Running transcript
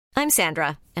I'm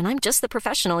Sandra, and I'm just the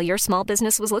professional your small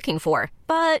business was looking for.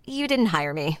 But you didn't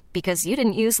hire me because you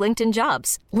didn't use LinkedIn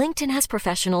Jobs. LinkedIn has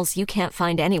professionals you can't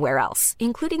find anywhere else,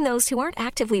 including those who aren't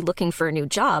actively looking for a new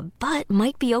job, but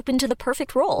might be open to the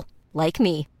perfect role, like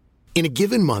me. In a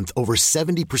given month, over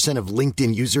 70% of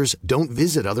LinkedIn users don't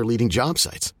visit other leading job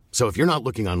sites. So if you're not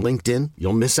looking on LinkedIn,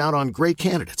 you'll miss out on great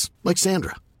candidates like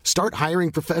Sandra. Start hiring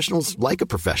professionals like a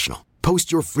professional. Post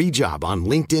your free job on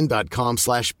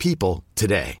linkedin.com/people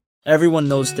today. Everyone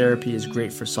knows therapy is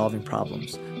great for solving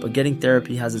problems, but getting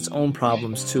therapy has its own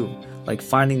problems too, like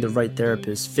finding the right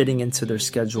therapist, fitting into their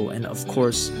schedule, and of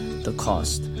course, the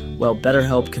cost. Well,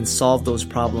 BetterHelp can solve those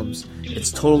problems. It's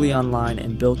totally online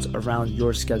and built around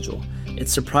your schedule.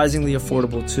 It's surprisingly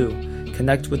affordable too.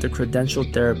 Connect with a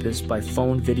credentialed therapist by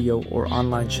phone, video, or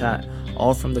online chat,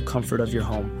 all from the comfort of your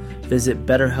home. Visit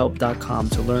BetterHelp.com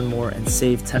to learn more and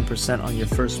save 10% on your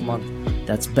first month.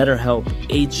 That's BetterHelp,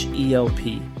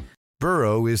 H-E-L-P.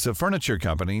 Burrow is a furniture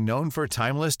company known for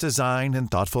timeless design and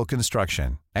thoughtful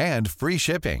construction, and free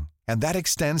shipping, and that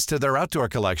extends to their outdoor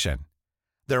collection.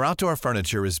 Their outdoor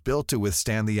furniture is built to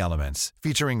withstand the elements,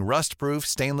 featuring rust-proof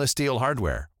stainless steel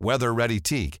hardware, weather-ready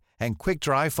teak, and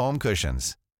quick-dry foam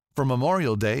cushions. For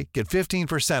Memorial Day, get 15%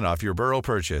 off your Burrow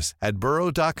purchase at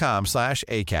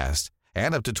burrow.com/acast,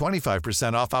 and up to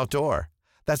 25% off outdoor.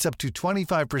 That's up to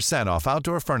 25% off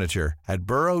outdoor furniture at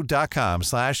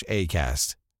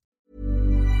burrow.com/acast.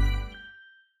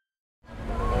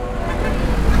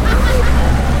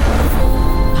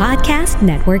 Podcast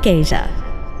Network Asia.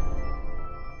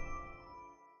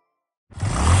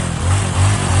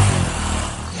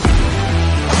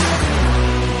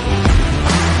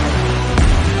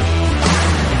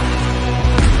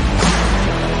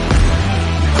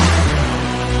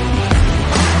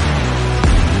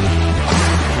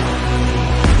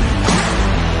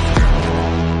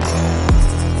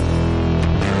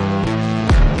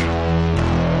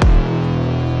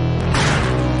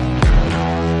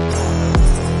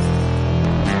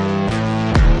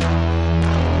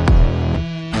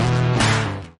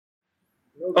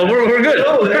 Oh, we're good.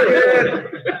 Oh,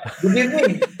 good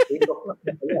evening.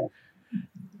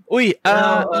 Uy,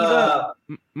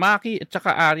 Maki at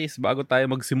saka Aris, bago tayo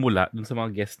magsimula dun sa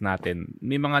mga guests natin,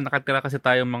 may mga nakatira kasi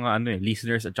tayong mga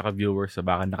listeners at saka viewers sa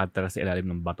baka nakatira sa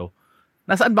ilalim ng bato.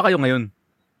 Nasaan ba kayo ngayon?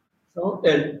 Sa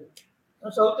hotel.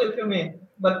 Sa hotel kami.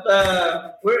 But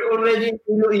we're already in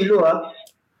Iloilo, ha?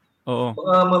 Oo.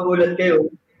 Baka magulat kayo.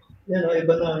 Yan,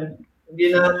 iba na.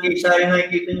 Hindi na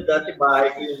nakikita nyo dati,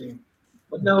 bahay ko yun eh.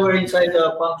 But now we're inside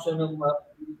the function of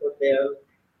hotel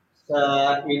sa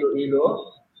Iloilo.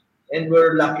 And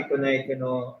we're lucky tonight,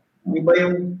 Iba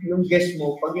yung guest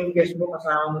mo, pag yung guest mo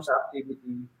kasama mo sa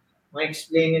activity,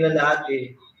 ma-explain nila lahat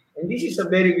eh. And this is a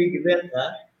very big event,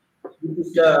 ha? This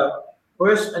is the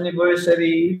first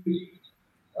anniversary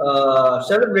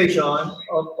celebration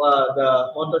of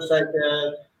the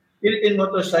Philippine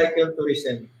motorcycle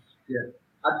tourism. Yeah.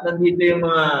 At nandito yung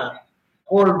mga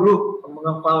core group, ang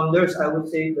mga founders, I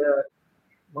would say the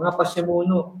mga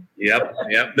pasimuno. Yep.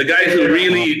 The guys who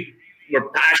really were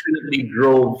passionately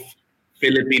drove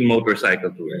Philippine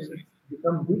motorcycle tourism.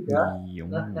 Become big, ha?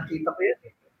 Nakita ko yan.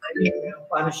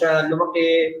 Paano siya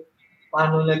lumaki,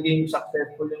 paano naging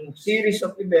successful yung series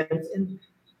of events, and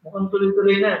mukhang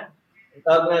tuloy-tuloy na. Ang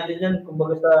tawag natin yan,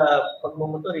 kumbaga sa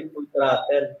pagmamotor, full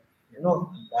throttle. Ang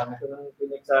dami ko nang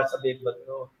pinagsasabi, but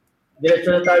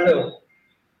diretso na tayo.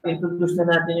 Introduce na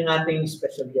natin yung ating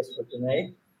special guest for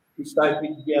tonight. We start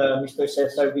with Mr.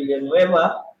 Cesar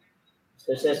Villanueva.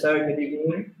 Mr. Cesar, good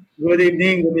evening. Good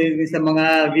evening sa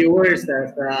mga viewers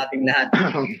sa ating lahat.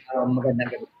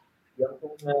 Magandang gabi. Yung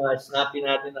kung snappy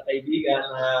natin na kaibigan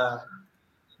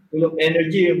full of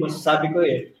energy, yung masasabi ko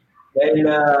eh. Dahil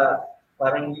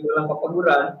parang hindi ko lang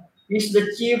papaguran. He's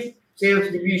the Chief Sales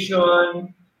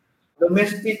Division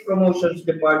Domestic Promotions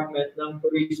Department ng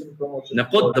Tourism Promotion.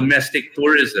 Domestic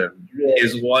tourism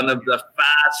is one of the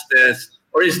fastest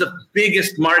or is the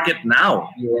biggest market now.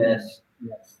 Yes.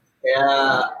 Kaya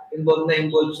involved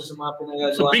siya sa mga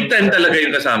pinagagawa. So big time talaga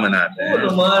yung kasama natin.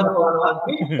 Oo naman.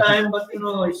 Big time, but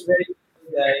he's very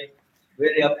good guy.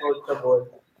 Very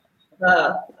approachable.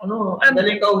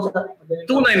 Daling kausap.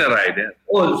 Tunay na rider.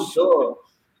 Also.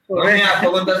 So, kaya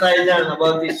pupunta tayo dyan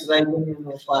about this riding yung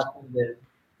pattern there.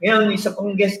 Ngayon, isa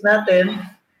pang guest natin,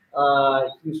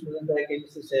 excuse me lang tayo kay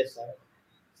Mr. Cesar.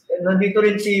 Nandito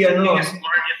rin si, I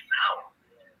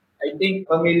think,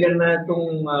 familiar na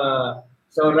itong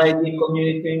sa riding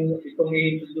community itong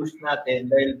i-introduce natin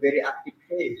dahil very active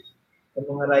kayo sa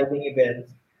mga riding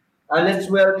events. Let's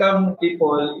welcome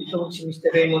people, itong si Mr.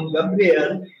 Raymond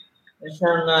Gabriel, na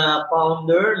siyang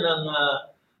founder ng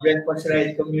Breakfast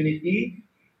Ride Community.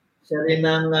 Siya rin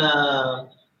ang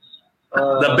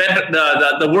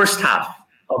the worst half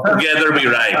of Together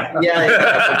We Ride. Yeah.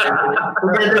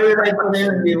 Together We Ride po na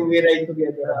yun. We ride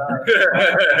together.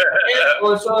 And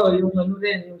also, yung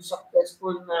yung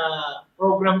successful na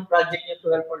program project niya to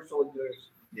help our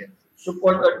soldiers. Yes.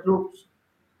 Support our troops.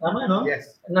 Tama, no?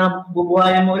 Yes. Na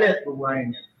bubuhayan mo ulit.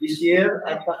 Bubuhayan niya. This year,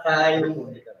 at saka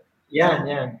yung...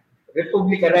 Yan.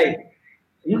 Republica Ride.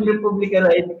 Yung Republica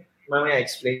Ride, mamaya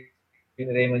explain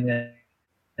Raymond niya.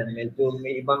 Medyo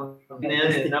may ibang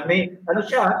na may,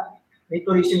 may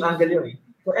tourism angle yun.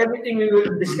 So everything we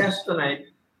will discuss tonight,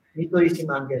 may tourism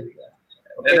angle.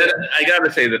 Okay. And I gotta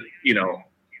say that,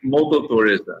 moto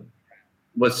tourism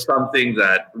was something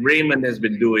that Raymond has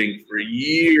been doing for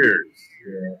years.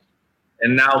 Yeah.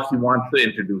 And now he wants to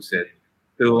introduce it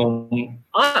to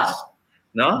us,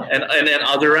 no? And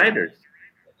other riders.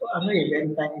 So very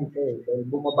time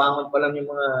bumabangon pa lang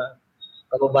yung mga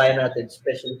kababayan natin,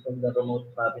 especially from the remote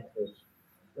provinces.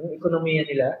 Yung ekonomiya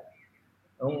nila,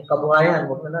 yung kabuhayan,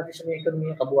 huwag na natin sabihin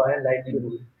ekonomiya, kabuhayan,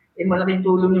 livelihood. Malaking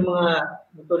tulong yung mga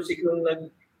motorsiklo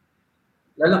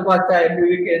lalakwat every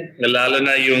weekend. Lalo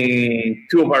na yung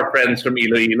two of our friends from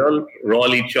Iloilo,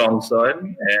 Rolly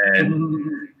Chongson and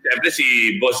siyempre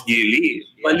si Boss Gilly.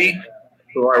 Mali,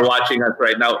 who are watching us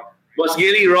right now. Boss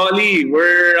Gilly, Rolly,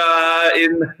 we're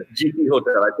in GT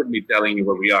Hotel. I shouldn't be telling you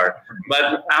where we are.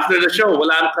 But after the show,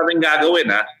 wala na kaming gagawin,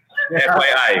 ha?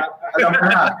 FYI.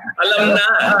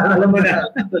 Alam mo na.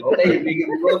 Okay, we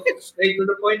go straight to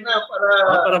the point na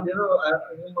para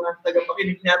yung mga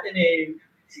tagapakinig natin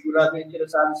sigurado yung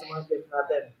sinasabi sa mga guests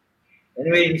natin.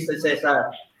 Anyway, Mr.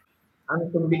 Cesar,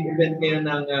 ano itong big event ngayon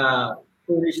ng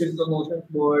Tourism Promotion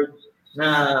Board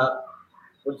na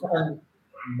kung saan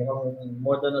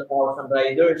more than 1,000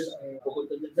 riders ang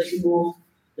pupunta dyan sa Cebu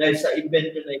dahil sa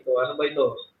event na ito. Ano ba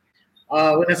ito?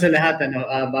 Una sa lahat,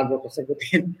 bago ko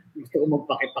sagutin, gusto ko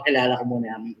magpakilala ko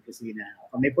muna ang aming opisina.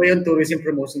 Kami po yung Tourism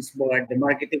Promotions Board, the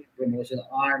marketing promotion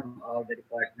arm of the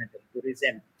Department of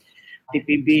Tourism.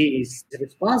 TPB is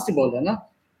responsible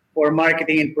for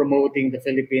marketing and promoting the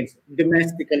Philippines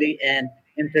domestically and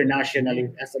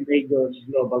internationally as a major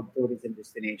global tourism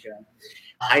destination,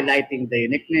 highlighting the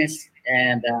uniqueness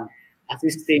and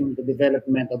assisting the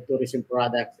development of tourism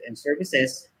products and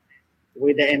services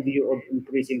with the end view of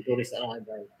increasing tourist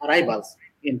arrivals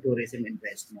in tourism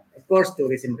investment. Of course,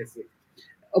 tourism receipt.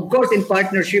 Of course, in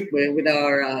partnership with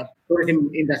our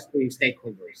tourism industry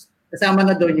stakeholders. Kasama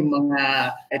na doon yung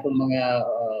itong mga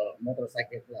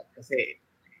motorcycle club kasi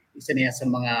isa na yan sa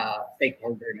mga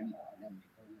stakeholder ng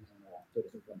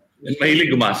tourism promotion. Mahilig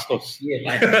gumastos. Yes.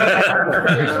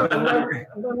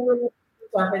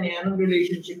 Sa akin anong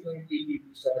relationship ng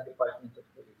TPB sa Department of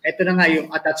Tourism? Ito na nga yung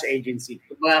attached agency.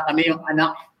 Kami yung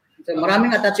anak. So,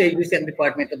 maraming attached agency ang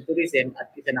Department of Tourism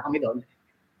at isa na kami doon.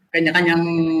 Kanya-kanyang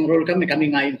role kami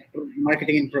nga yung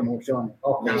marketing and promotion.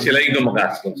 Okay. Sila yung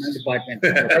gumagastos. Ng department.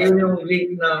 Ayun yung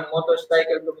link ng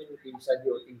motorcycle community sa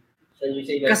DOT.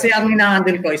 Kasi ang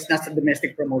hinahandle ko is nasa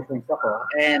domestic promotions ako.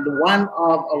 And one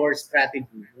of our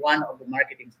strategy, one of the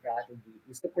marketing strategy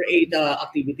is to create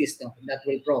activities that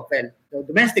will profile. So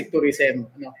domestic tourism,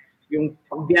 yung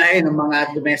pagbiyahe ng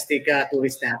mga domestic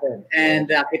tourists natin. And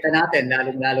kita natin,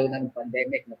 lalong-lalo na ng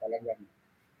pandemic na talagang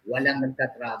walang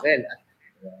nagta-travel.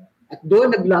 At doon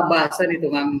naglabasan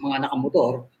itong mga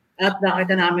nakamotor at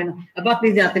nakita namin, about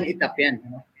din natin itap yan.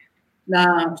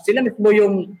 Na sila mismo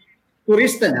yung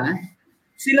turista na,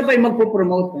 sila pa yung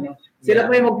magpo-promote. Sila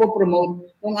pa yung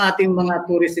magpo-promote ng ating mga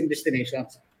tourism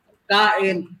destinations.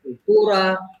 Kain,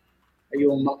 kultura,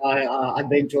 yung mga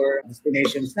adventure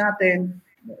destinations natin.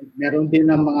 Meron din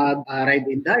ng mga ride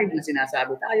and dive na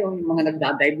sinasabi tayo, yung mga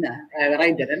nagda-dive na,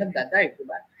 rider na nagda-dive,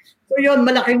 diba? So yun,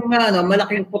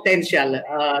 malaking potential.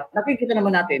 Nakikita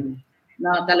naman natin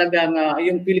na talagang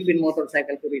yung Philippine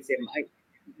motorcycle tourism ay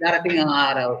darating ang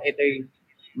araw, ito'y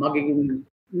magiging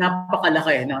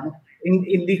napakalaki.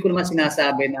 Hindi ko naman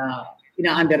sinasabi na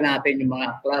ina-under natin yung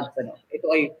mga clubs. Ito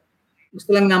ay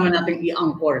gusto lang naman natin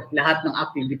i-anchor lahat ng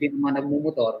activity ng mga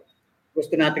nagmumotor.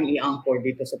 Gusto natin i-anchor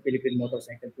dito sa Philippine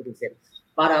motorcycle tourism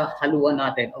para haluan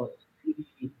natin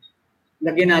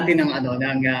lagyan natin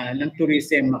ng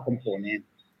tourism component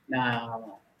na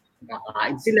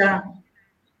nakakain sila,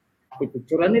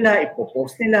 ipipicturean nila,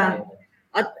 ipopost nila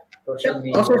at social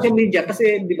media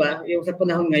kasi di ba yung sa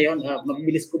panahon ngayon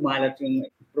mabilis kumalat yung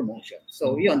promotion.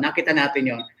 So yun, nakita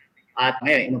natin yun. At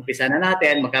ngayon, inumpisa na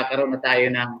natin, magkakaroon na tayo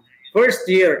ng first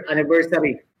year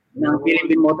anniversary ng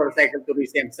Philippine Motorcycle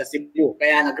Tourism sa Cebu.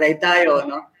 Kaya nag-ride tayo,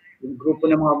 yung grupo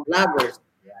ng mga vloggers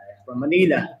from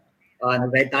Manila.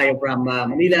 Nag-ride tayo from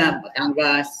Manila,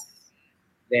 Batangas,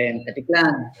 then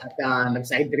Katiklan, at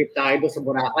nag-side trip tayo doon sa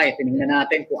Boracay. Tinignan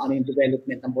natin kung ano yung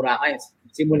development ng Boracay.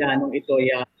 Simula nung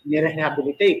ito'y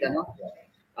nirehabilitate,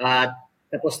 at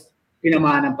tapos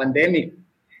pinamaan ng pandemic.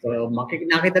 So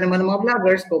nakita naman ng mga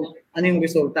vloggers kung ano yung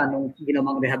resulta ng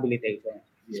ginawang rehabilitation.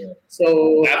 Yeah. So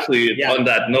actually, on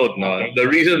that note, the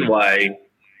reason why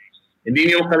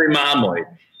hindi niyo kami maamoy,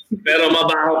 pero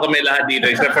mabaho kami lahat dito,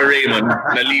 except for Raymond,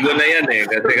 naligo na yan eh.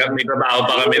 Kasi may trabaho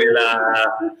pa kami nila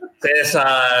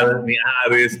Cesar, ni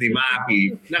Aris, ni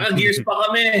Maki. Naka-gears pa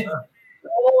kami.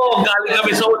 Oo, galing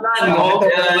kami sa ulan, no?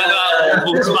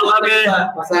 Naka-boots pa kami.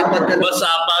 Basa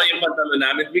pa yung pantalon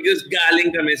namin because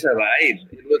galing kami sa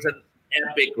ride. It was an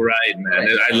epic ride, man.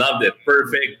 I loved it.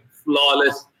 Perfect,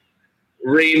 flawless.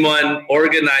 Raymond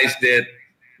organized it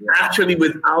actually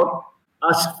without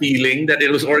us feeling that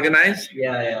it was organized.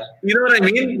 Yeah. You know what I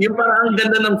mean? Yung parang ang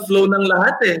ganda ng flow ng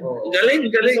lahat eh. Galing.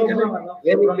 Very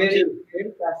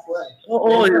casual.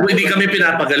 Oo, hindi kami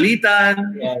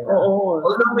pinapagalitan. Yeah. Oo.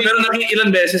 Pero naging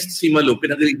ilang beses si Malu,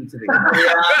 pinagalitan sa rin.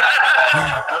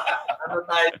 Ano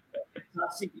tayo?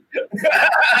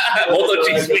 Moto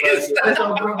chismis.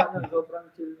 Sobrang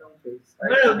chill ng face.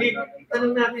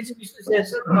 Tanong natin si Mr.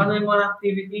 Cesar, ano yung mga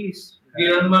activities?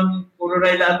 Hindi naman puro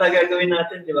ride ata gagawin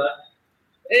natin, di ba?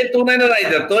 Tunay na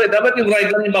rider to. Dapat yung ride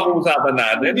lang yung pag-uusapan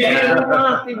natin. Hindi, yung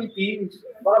mga activities.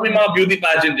 Baka may mga beauty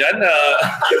pageant dyan.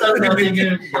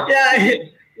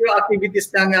 Yung activities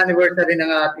ng anniversary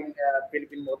ng ating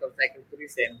Philippine Motorcycle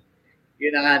Tourism,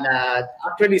 yun na nga na,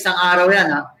 actually isang araw yan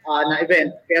na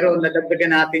event, pero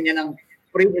nadagdagan natin yan ng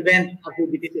pre-event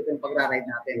activities itong pagra-ride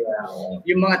natin.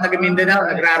 Yung mga taga Mindanao,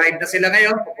 nagra-ride na sila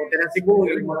ngayon, papunta na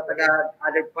Cebu, yung mga taga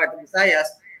other part of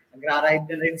Visayas, nagra-ride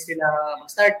na rin sila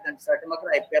mag-start na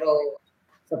mag-ride. Pero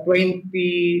sa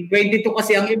 22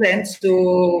 kasi ang event, so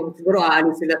siguro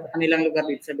aalis sila sa kanilang lugar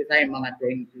dito sa Visayas, mga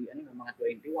 21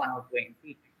 or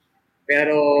 20.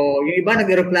 Pero yung iba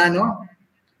nag-aeroplano,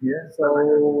 so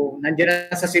nandiyan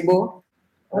na sa Cebu.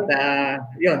 At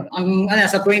yun,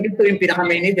 sa 22 yung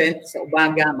pinaka-main event, sa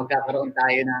umaga magkakaroon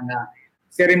tayo ng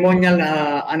ceremonial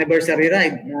anniversary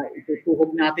ride na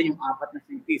itutuhog natin yung 4 na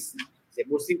cities.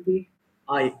 Cebu City,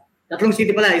 tatlong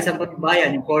city pala, isang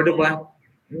bayan, yung Cordoba,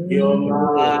 yung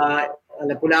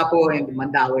Lapu-Lapu, and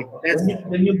Mandaue. That's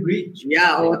the new bridge.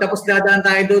 Yeah, tapos dadaan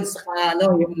tayo doon sa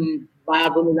yung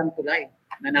bago nilang tulay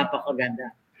na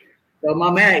napakaganda. So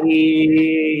mamaya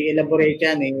i-elaborate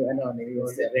yan ni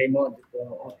Raymond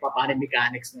kung paano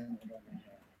mechanics ng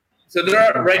So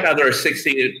right now there are 16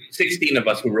 of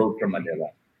us who rode from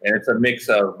Manila. And it's a mix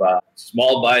of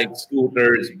small bikes,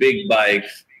 scooters, big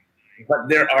bikes. But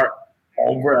there are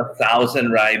over 1,000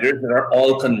 riders that are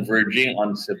all converging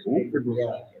on Cebu.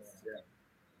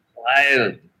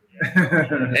 Wild.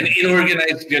 And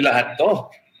inorganized nyo lahat to.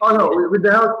 Oh no, with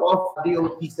the help of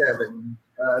DOT7.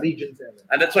 Region 7.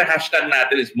 And that's why hashtag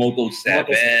natin is Moto7.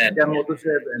 Yeah,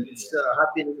 Moto7. It's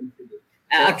happening in Philippines.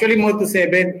 Actually,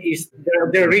 Moto7 is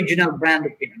the regional brand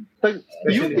of Philippines.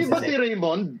 UP ba si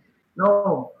Raymond?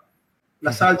 No.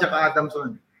 Lasal tsaka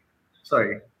Adamson.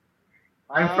 Sorry.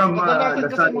 I'm from Lasal.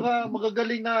 Kasi Lasal. mga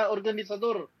magagaling na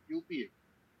organisador, UP.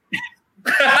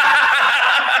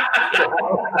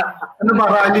 Ano ba,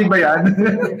 rally ba yan?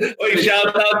 Oy,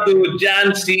 shout out to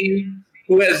Jancy,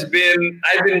 who has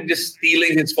I've been just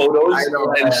stealing his photos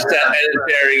and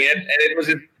sharing it. And it was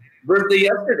his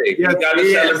birthday yesterday. He got to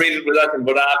celebrate it with us in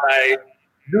Boracay.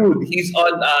 Dude, he's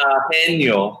on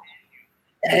Henyo.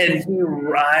 And he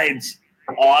rides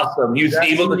awesome. He was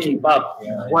able to keep up.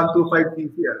 125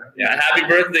 cc. Yeah, happy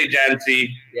birthday, Jancy.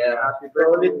 Yeah, happy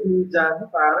birthday to Jancy,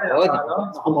 pare. At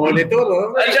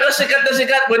saka sikat na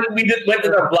sikat when we went to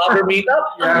the vlogger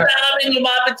meetup. Ang daming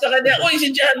lumapit sa kanya. Uy,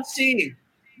 si Jancy.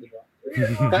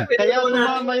 Kaya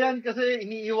umama yan kasi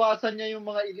iniiwasan niya yung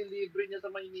mga ililibre niya sa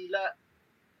Maynila.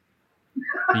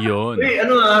 Yun. Uy,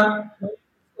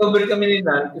 cover kami ni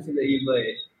Nan kasi sila iba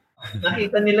eh.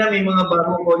 Nakita nila may mga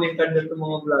bagong calling card na itong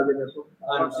mga vlogger na ito.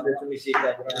 Ano sila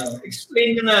sumisikat.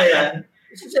 Explain nyo na yan.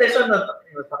 Kasi sa isa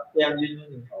natakyan din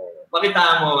yun.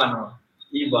 Pakita mo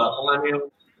iba kung ano yung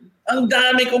ang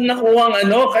dami kong nakuha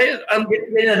yung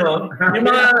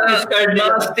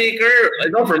mga sticker,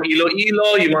 from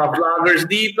Iloilo, yung mga vloggers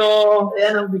dito.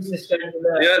 Ayan ang business card nila.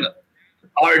 Ayan,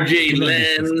 RJ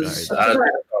Lens.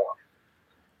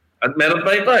 At meron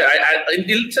pa ito.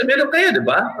 Meron kayo, di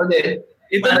ba? Okay.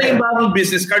 Ito na yung bagong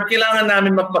business card. Kailangan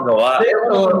namin magpagawa.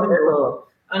 Ito.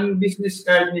 Ang business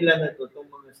card nila na ito, itong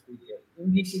mga sticker,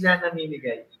 hindi sila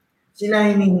namimigay.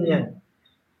 Sila hinihingi yan.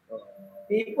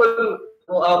 People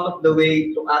go out of the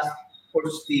way to ask for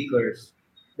stickers.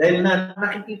 Dahil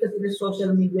nakikita sila sa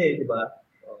social media di ba?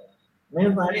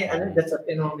 Ngayon pare, that's a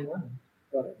phenomenon.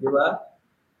 Di ba?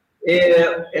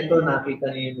 Ito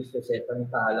nakita niyo yung Mr. Seta ng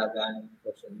kahalagaan ng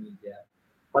social media.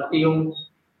 Pati yung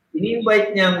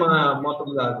ini-invite niya mga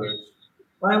motovloggers,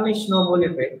 parang may snowball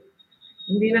effect.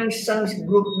 Hindi lang isang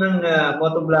group ng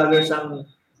motovloggers ang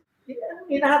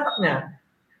hinahatak niya.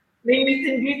 May meet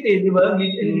and greet di ba?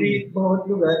 Meet and greet, bawat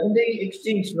lugar. And they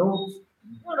exchange notes.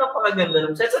 Napakaganda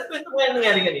nun. Sa kwento mo yan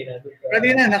nangyari kanina?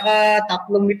 Kanina,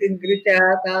 naka-tatlong meet and greet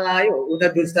yata tayo. Una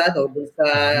dun sa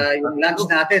yung lunch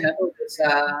natin, dun sa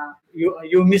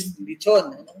you missed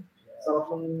lechon. Sarap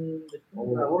ng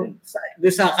doon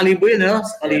sa Kalibo yun,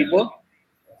 sa Kalibo.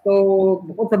 So,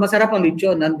 bukod sa masarap ang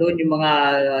lechon, nandun yung mga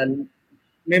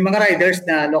may mga riders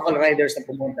na local riders na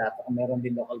pumunta at meron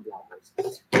din local vloggers.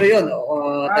 So yun,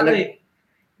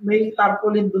 may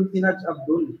tarpaulin doon si Naj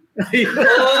Abdul.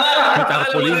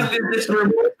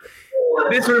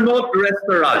 This remote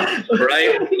restaurant,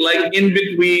 right? Like in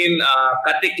between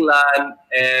Katiklan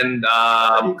and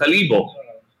Kalibo.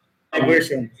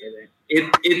 Version. It's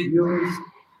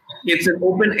an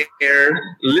open air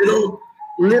little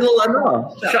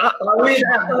shop,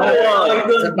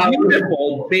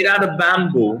 beautiful, made out of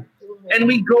bamboo, and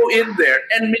we go in there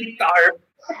and make tarp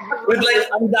with like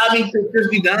ang daming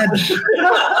pictures ni Dad.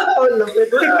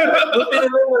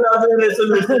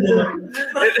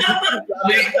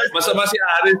 Masama si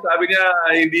Aris, sabi niya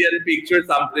hindi yan picture,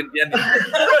 thumbprint yan.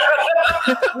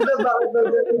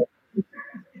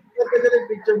 Pwede rin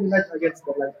picture ni Naj against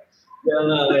the light.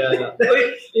 Yeah.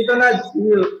 Ito Naj,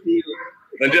 see you.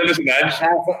 Nandiyan na si Naj?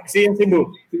 Si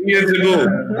Cebu.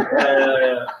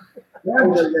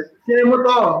 Sino mo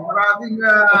to? Maraming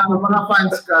mga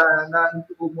fans ka na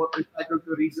into motorcycle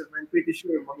tourism and pretty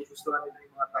sure magugustuhan nila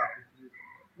yung mga topic.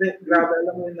 Grabe,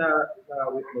 alam mo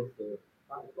na-witness ko.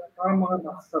 Parang mga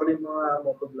nakasar yung mga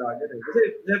motovlogger eh.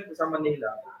 Kasi sa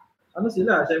Manila,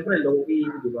 sila, syempre low-key,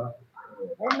 di ba?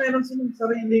 Parang meron silang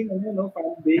sariling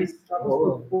fan base.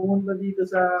 Tapos pumunta dito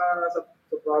sa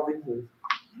provinces.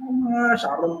 Mga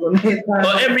Sharon Cuneta.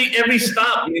 So every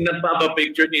stop, may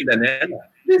nagpapapicture ni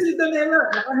Danela. Si Danela,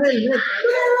 naka-helmet.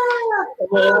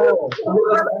 Oo.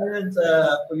 Sa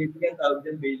politikan, tawag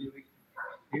dyan, bailiwick.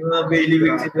 Yung mga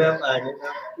bailiwick sila,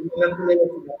 lang talaga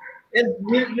sila. And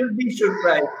you'll be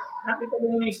surprised. Nakita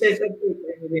mo yung exercise ko,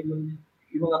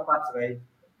 yung mga pass ride.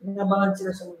 Nangabangan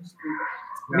sila sa mga street.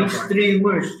 May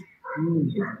streamers.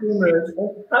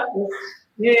 Tapos,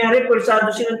 nangyayari, pulsado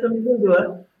silang tumigil, di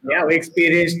ba? Yeah, we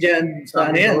experienced dyan sa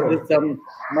Marinduque.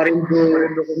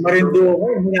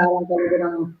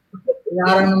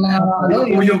 Hinarang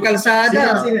ng yung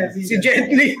kalsada. Si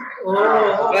Gently.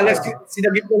 Kala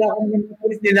sinagip ko lang kami ng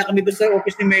polis, nila kami doon sa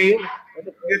office ni Mayor.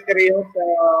 Ito sa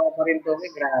Marinduque,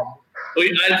 grabe. So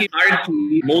yung RT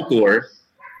Motor,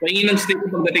 pahingin ng stick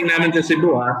pagdating namin sa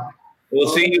Cebu, ha?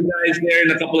 We'll see you guys there in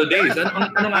a couple of days.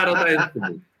 Anong araw tayo sa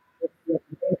Cebu?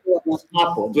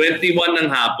 21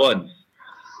 ng hapon.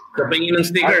 So, pahingin ng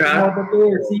sticker, ha?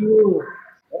 See you.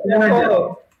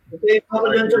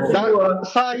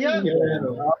 Sayang.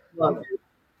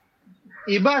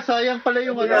 Sayang pala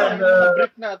yung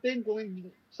brief natin. Kung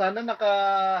sana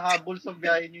nakahabol sa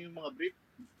biyahe niyo yung mga brief.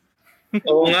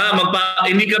 Oo nga,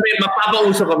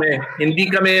 magpapauso kami. Hindi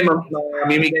kami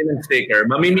mamimigay ng sticker.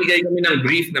 Mamimigay kami ng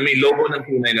brief na may logo ng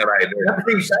tunay na rider.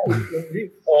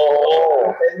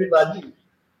 Oo. Everybody.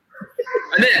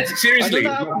 And then, seriously,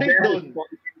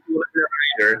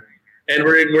 and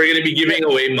we're going to be giving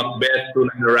away Macbeth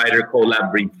Tunay na Rider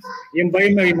collab brief. Yung ba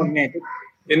yung may magnetic?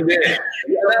 Hindi.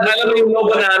 Alam mo yung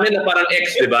logo namin na parang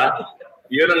X, di ba?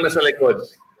 Yun ang nasa likod.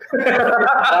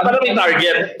 Parang may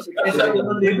target.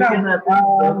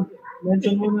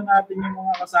 Mention muna natin yung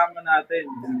mga kasama natin.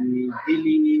 Si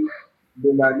Gili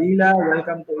Dulalila,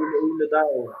 welcome to Iloilo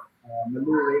daw.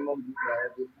 Malu Raymond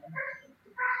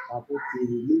tapos si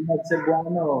Limad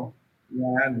Cebuano.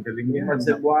 Yan, galing Limad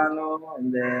Cebuano. And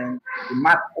then, si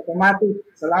Matt Automatic.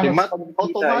 Salamat sa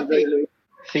pagkikita.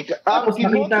 Tapos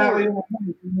nakita ko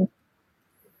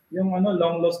yung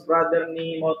long lost brother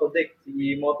ni Motodeck,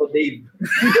 si Moto Dave.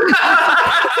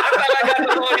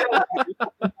 Talaga to yun.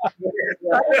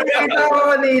 Nakita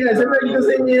ko kanina. Sabi ko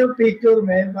sa inyo yung picture,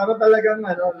 man. Para talagang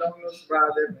long lost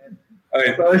brother, man.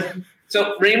 Okay.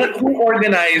 So Raymond, who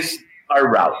organized our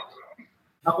route?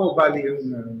 Ako, bali yung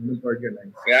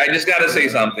nag-organize. Yeah, I just gotta say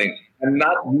something. I'm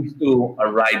not used to a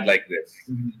ride like this.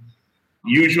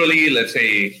 Usually, let's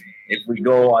say, if we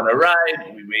go on a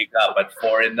ride, we wake up at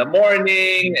 4 in the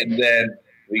morning, and then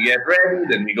we get ready,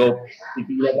 then we go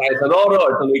pipila tayo sa loro,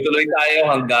 or tuloy-tuloy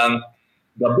tayo hanggang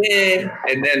gabi,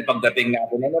 and then pagdating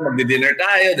natin, magdi-dinner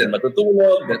tayo, then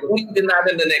matutulog, then ulitin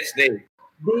natin the next day.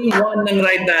 Day 1 ng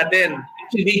ride natin.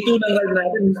 Actually, day 2 ng ride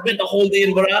natin, we spent a whole day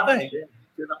in Boracay.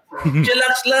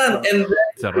 Chillax lang. And then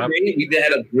Sarap. today, we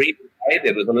had a great ride.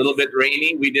 It was a little bit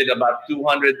rainy. We did about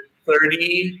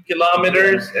 230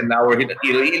 kilometers, and now we're hitting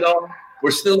Iloilo.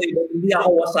 We're still able to be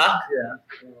wasak.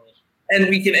 And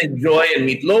we can enjoy and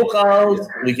meet locals.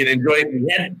 We can enjoy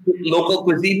local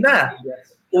cuisine na.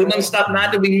 Unang stop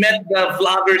natin, we met the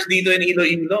vloggers dito in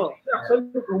Iloilo.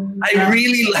 I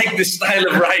really like this style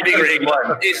of riding,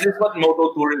 Raymond. Is this what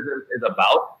moto tourism is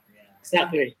about?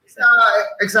 Exactly.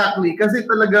 Exactly. Kasi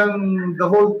talagang the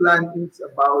whole plan is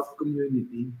about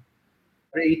community.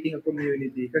 Creating a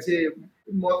community. Kasi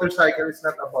motorcycle is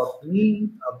not about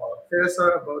me, about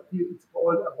Cesar, about you. It's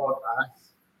all about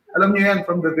us. Alam niyo yan,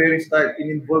 from the very start,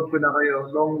 in-involve ko na kayo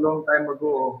long time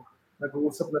ago.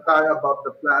 Nag-uusap na tayo about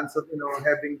the plans of,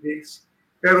 having this.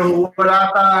 Pero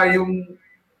wala tayong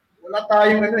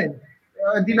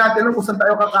hindi natin alam kung saan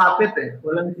tayo kakapit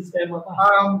Walang sistema pa.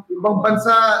 Ibang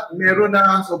bansa, meron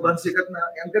na sobrang sikat na.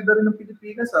 Ang ganda rin ng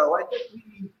Pilipinas, why can't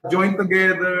we join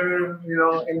together,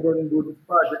 and then do this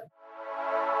project?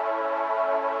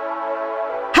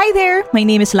 Hi there, my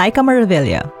name is Laika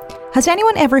Maravilla. Has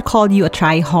anyone ever called you a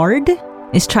try-hard?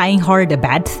 Is trying hard a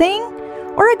bad thing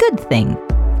or a good thing?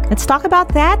 Let's talk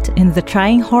about that in the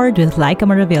Trying Hard with Laika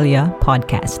Maravilla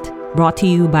podcast, brought to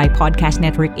you by Podcast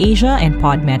Network Asia and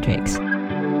Podmetrics.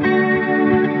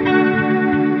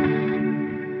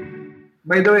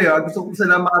 By the way, gusto ko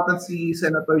salamatan si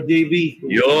Senator JB.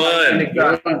 Yun!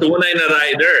 Tunay na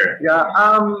rider. Yeah,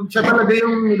 siya talaga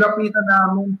yung nilapitan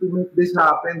namin to make this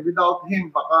happen. Without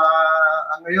him, baka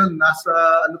ngayon,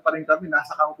 nasa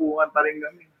kangkungan pa rin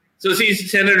kami. So si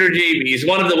Senator JB is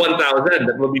one of the 1,000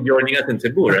 that will be joining us in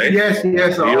Cebu, right? Yes.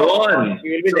 Yun.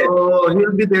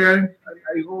 He'll be there.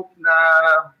 I hope na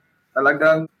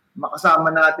talagang makasama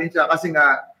natin siya kasi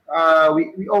nga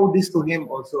we owe this to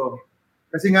him also.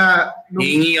 Kasi nga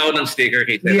hihingi ako ng sticker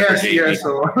kay Senator JB. Yes.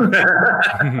 So.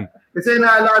 Kasi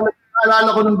naalala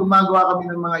ko nung gumagawa kami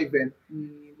ng mga event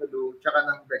ni Malu tsaka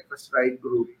ng Breakfast Ride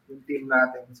Group, yung team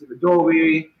natin, sila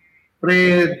Joey,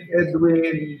 Fred,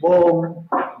 Edwin, Bong,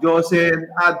 Joseph,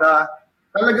 Ada.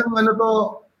 Talagang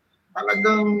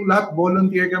talagang lahat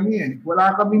volunteer kami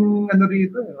Wala kaming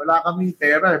rito wala kaming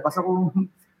pera Basta kung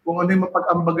ano yung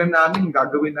mapag-ambagan namin,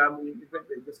 gagawin namin yung event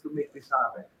just to make this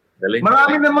happen.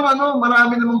 Marami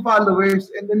namang followers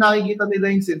and then nakikita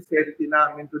nila yung sincerity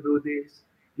namin to do this.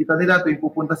 Kita nila tuwing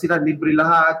pupunta sila, libre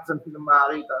lahat, saan sila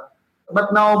makakita.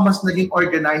 But now, mas naging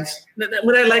organized.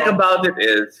 What I like about it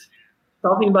is,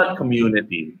 talking about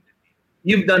community,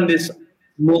 you've done this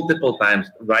multiple times,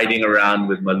 riding around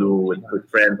with Malu, with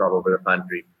friends all over the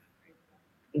country.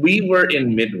 We were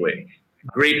in Midway,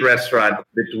 great restaurant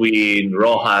between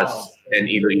Rojas and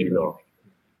Iloilo.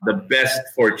 The best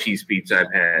 4-cheese pizza I've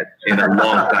had in a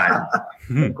long time.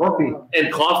 Coffee.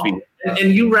 And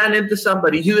you ran into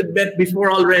somebody you had met before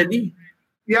already.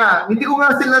 Yeah, hindi ko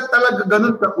nga sila talaga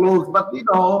ganun ka-close. But,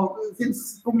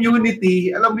 since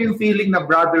community, alam mo yung feeling na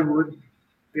brotherhood.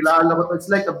 Kilala ko,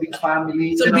 it's like a big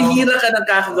family. So, bihira ka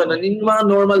nagkakaganon yung mga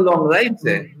normal long rides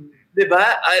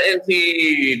Diba? And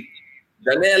si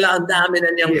Daniela, ang dami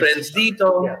na niyang friends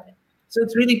dito. Yeah. So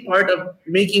it's really part of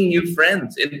making new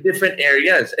friends in different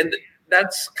areas. And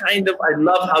that's kind of, I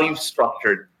love how you've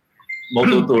structured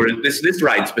moto tour, this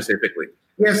ride specifically.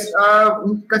 Yes,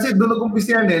 kasi doon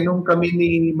nag-umpisa nung kami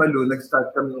ni Malu,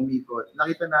 nag-start kami umikot.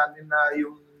 Nakita namin na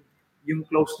yung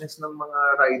closeness ng mga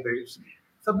riders.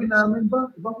 Sabi namin,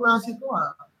 ibang klase ito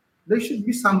There should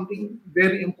be something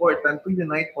very important to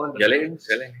unite all the friends.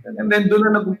 And then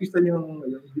doon na nag-umpisa yung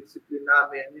discipline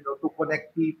namin, to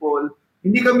connect people.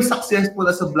 Hindi kami successful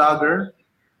as a vlogger,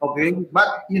 okay?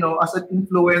 But, as an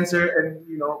influencer and,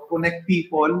 connect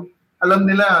people, alam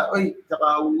nila,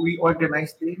 tsaka we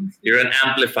organize things. You're an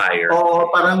amplifier.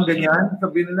 Parang ganyan.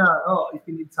 Sabi nila, if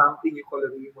you need something, you call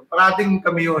Raymond. Parating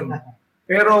kami yun.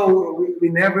 Pero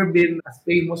we never been as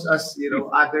famous as,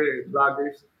 other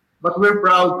vloggers. But we're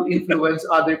proud to influence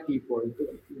other people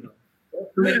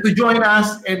to join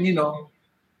us and,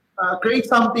 create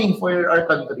something for our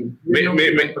country.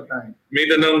 May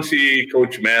tanong si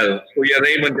Coach Mel. Kuya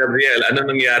Raymond Gabriel, ano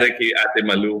nangyari kay Ate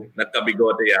Malu?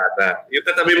 Nagkabigote yata. Yung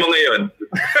tatabi mo ngayon.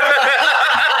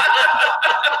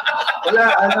 Wala,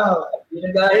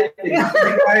 ginagahit.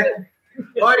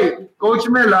 Oy, Coach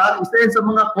Mel, isa yan sa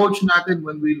mga coach natin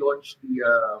when we launched the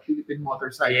Philippine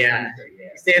motorcycle. Yeah.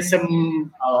 Isa yan sa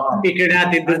speaker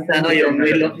natin dun sa yung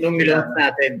nilaunch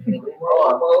natin.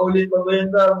 Maulit pa ba yun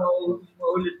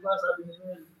maulit pa, sabi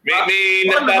niya. May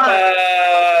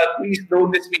please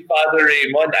don't miss me, Father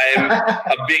Raymond. I'm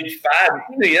a big fan.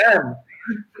 Sino yan?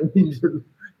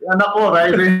 Anak ko,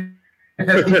 right?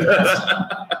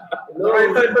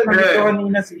 Ito,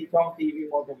 kanina si Chong TV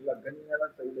Motovlog. Kanina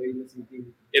lang sa Iloilo City.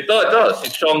 Ito, si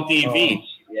Chong TV.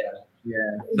 Yeah.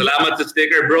 Salamat sa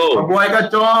sticker, bro. Mabuhay ka,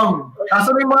 Chong.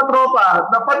 Kaso may mga tropa.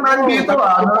 Dapat nandito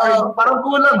parang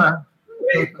kulang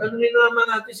Wait, ano naman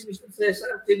natin si Mr.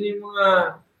 Cesar? Sino yung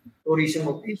mga tourism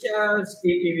officials,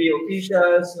 TTV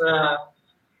officials na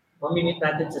mamimit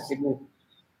natin sa Cebu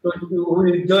who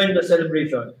will join the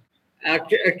celebration?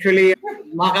 Actually,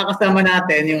 makakasama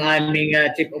natin yung aming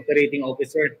Chief Operating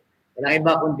Officer. Walang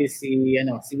iba kundi si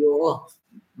CEO,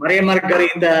 Maria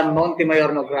Margarita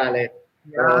Montemayor Nograles.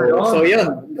 So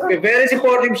yun, very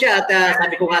supportive siya at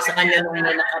sabi ko nga sa kanya nung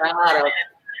nakarang araw,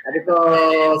 sabi ko,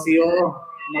 CEO,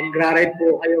 magra-ride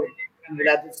po kayo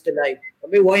mula doon sa July.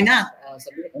 Sabi, why not?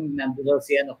 Sabi ko, kung nandun daw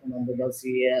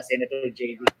si Senator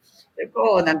JD. Sabi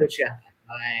ko, nandun siya.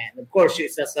 And of course,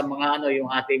 isa sa mga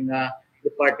yung ating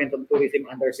Department of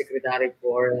Tourism Undersecretary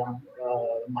for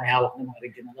may hawak ng mga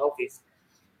regional office.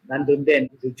 Nandun din,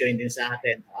 to join din sa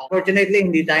atin. Fortunately,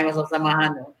 hindi tayo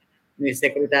masasamahan ni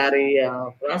Secretary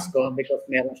Frasco because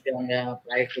meron siyang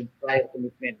prior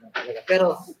commitment talaga.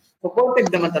 Pero supportive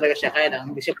naman talaga siya, kaya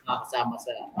lang hindi siya makakasama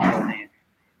sa araw na yun.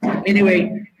 Anyway,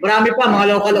 marami pa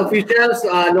mga local officials,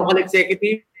 local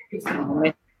executives,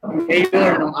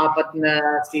 mayor ng 4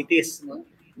 na cities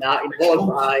na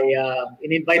involved ay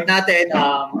in-invite natin.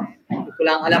 Hindi ko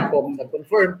lang alam kung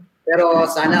nag-confirm, pero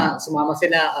sana sumama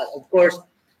sila. Of course,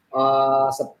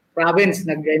 sa province,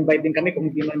 nag-invite din kami kung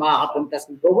hindi man makakapunta sa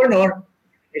governor,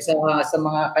 isa sa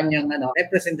mga kanyang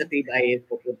representative ay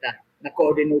pupunta.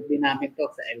 Na-coordinate din namin to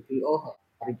sa LTO,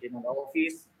 regional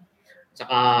office,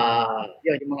 saka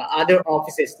yung mga other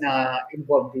offices na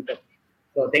involved dito.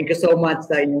 So thank you so much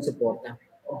sa inyong suporta.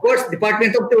 Of course,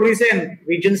 Department of Tourism,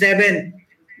 Region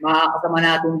 7, makakasama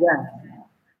natin dyan.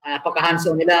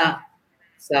 Napaka-hands-on nila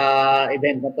sa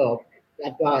event na to.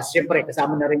 At siyempre,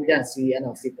 kasama na rin dyan si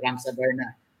Frank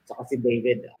Sadarna, saka si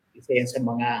David. Isa yan sa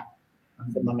mga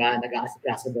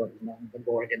nag-aasikaso doon,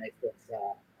 nag-organize doon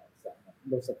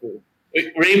sa pool.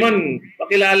 Raymond,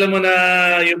 pakilala mo na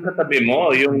yung katabi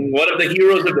mo, yung one of the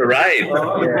heroes of the ride.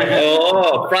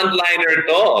 Oo, frontliner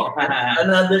to.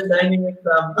 Another shining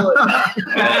example.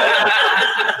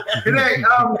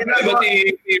 Diba si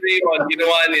Raymond,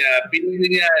 ginawa niya,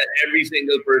 pinili niya every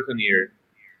single person here.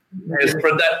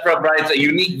 That provides a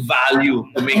unique value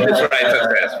to make this ride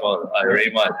successful.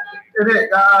 Raymond.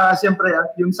 Siyempre,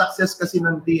 yung success kasi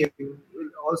ng team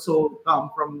will also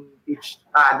come from each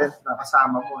talent na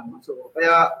kasama mo. So,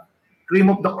 kaya cream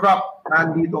of the crop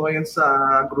nandito ngayon sa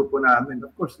grupo namin.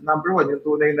 Of course, number 1, yung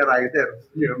tunay na rider.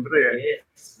 Siyempre,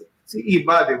 si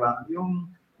Iba, di ba?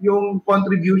 Yung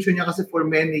contribution niya kasi for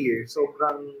many years,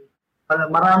 sobrang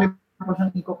marami pa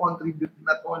siyang i-contribute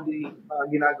not only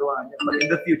ginagawa niya, but in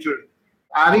the future.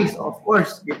 Aris, of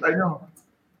course, kita nyo.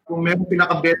 Kung may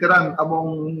pinaka-veteran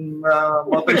among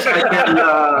motorcycle,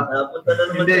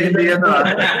 hindi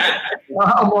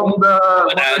among the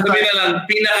sabi na lang,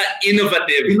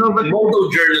 pinaka-innovative moto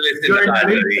journalist in the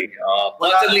country.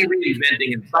 Constantly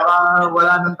reinventing himself. Baka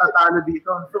wala nang tatalo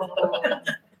dito.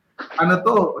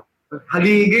 So,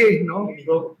 halige, no?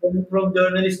 From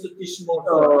journalist to tismo.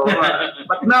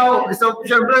 But now,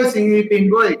 syempre si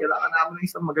Pingoy, kailangan namin ng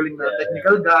isang magaling na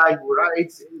technical guy who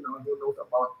rides, who knows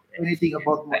about anything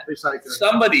about motorcycles.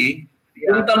 Somebody,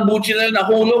 yung tambuchi na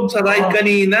nahulog sa ride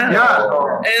kanina.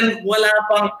 And wala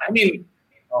pang,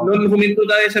 noon huminto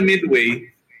tayo sa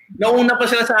midway, nauna pa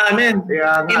sila sa amin.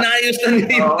 Inayos na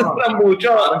nila yung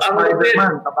tambucho.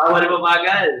 Spider-Man, bawal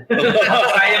mabagal.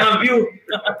 Kaya mag-view.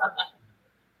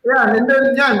 And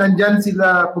then nandyan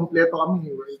sila, kumpleto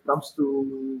kami when it comes to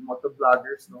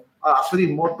motovloggers, no?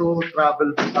 Actually, moto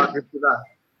travel vloggers sila.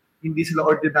 Hindi sila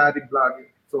ordinary vlogger.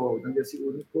 So, nandyan si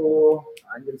Unico,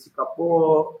 nandyan si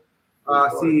Kapo,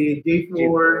 si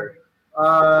J4,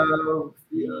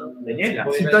 si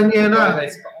Daniela.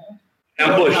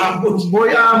 Ambush.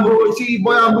 Boy Ambush. Si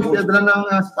Boy Ambush, nadala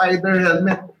ng spider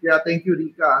helmet. Kaya thank you,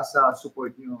 Rika, sa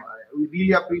support nyo. We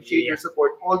really appreciate your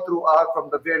support all throughout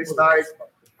from the very start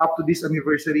up to this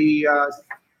anniversary.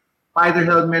 Spider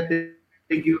helmet,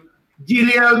 thank you.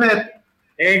 Gili helmet.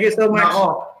 Thank you so much.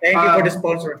 Thank you for the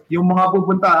sponsor. Yung mga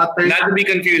pupunta at not to be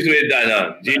confused with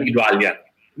Jimmy Dwalia.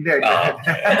 Hindi. And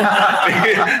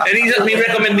may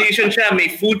recommendation siya,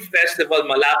 may food festival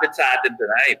malapit sa atin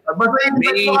tonight.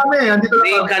 May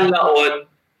Kanlaon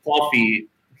coffee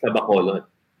sa Bacolod.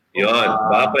 Yun,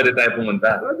 baka pwede tayo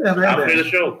pumunta. After the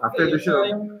show. After the show.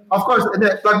 Of course,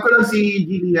 plug ko lang si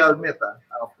Gili Helmet.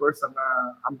 Of course, ang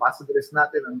ambassadors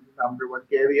natin, ang #1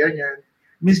 carrier niyan.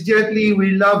 Miss Gently,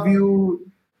 we love you.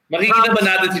 Makikita ba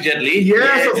natin si Jet Li?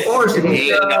 Yes, of course.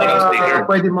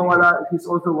 Pwede mawala. He's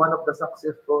also one of the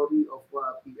success story of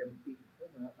PMT.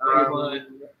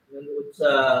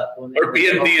 Or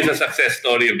PMT is a success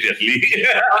story of Jet Li.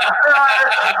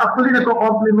 Actually,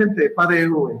 nagko-compliment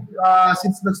pareho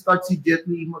since nag-start si Jet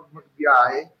Li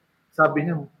magbiyahe, sabi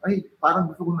niya, ay, parang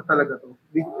gusto ko na talaga to.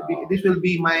 This will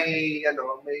be my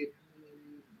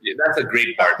that's a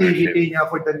great partnership. Activity niya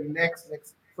for the next,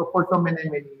 so for so many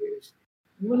years.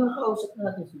 Yung kausap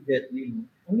natin si Jet Li,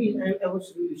 I mean, I was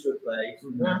really surprised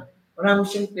na marami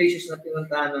siyang places na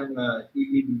pinuntahan ng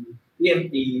TVB,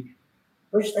 PMT.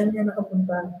 First time niya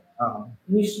nakapunta.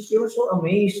 She was so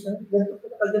amazed. Ganito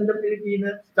pala kaganda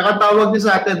Pilipinas. Tsaka tawag niya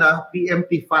sa atin,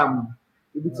 PMT fam.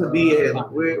 Ibig sabihin,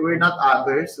 we're not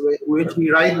others. When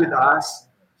she ride with us,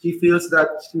 she feels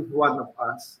that she's one of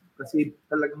us. Kasi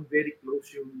talagang very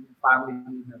close yung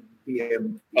family ng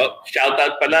PM. Shout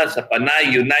out pala sa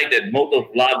Panay United Moto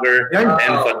Vlogger and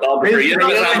Photographer. Yan ang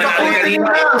kasama natin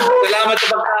kanina. Salamat sa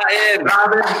pagkain.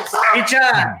 Picha!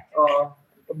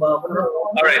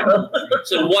 All right.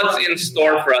 So what's in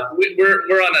store for us?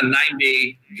 We're on a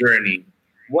 9-day journey.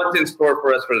 What's in store for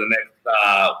us for the next,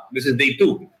 this is day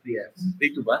 2. Yes.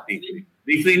 Day 2 ba? Day 3.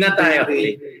 Day 3 na tayo.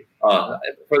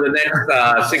 For the next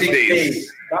 6 days.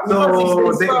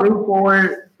 So, day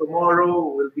 4,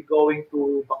 tomorrow, we'll be going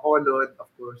to Bacolod. Of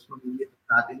course, mamili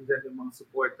natin dyan yung mga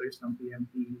supporters ng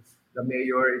PMT. The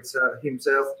mayor, it's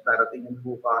himself, darating yung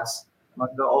bukas.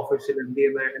 Mag-offer silang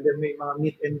dinner. And then may mga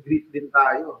meet and greet din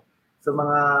tayo sa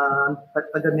mga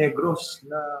taga-Negros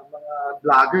na mga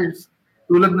vloggers.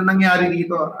 Tulad na nangyari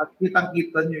dito, at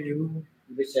kitang-kita nyo yung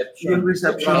reception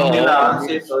nila.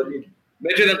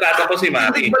 Medyo nagtatampo si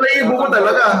Maki. Balayibo mo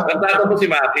talaga. Nagtatampo si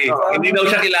Maki. Hindi daw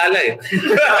siya kilala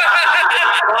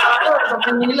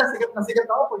Sa Manila, sikat na sikat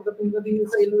ako. Pagdating ka din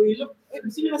sa Iloilo,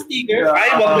 gusto niyo na sticker?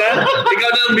 Ay, wag na. Ikaw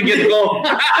na ang bigyan ko.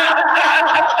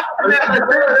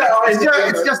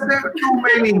 It's just there too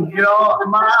many.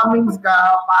 Maraming ka,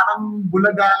 parang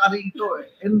bulaga ka rito.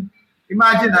 And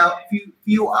imagine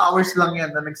few hours lang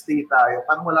yan na nagstay tayo.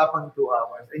 Parang wala pang 2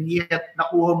 hours. And yet,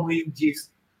 nakuha mo yung gist.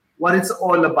 What it's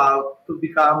all about to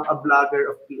become a blogger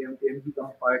of PMT and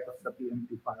become part of the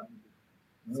PMT family.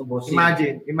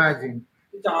 Imagine.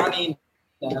 Tsaka kanina,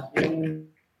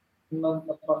 yung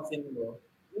napansin ko,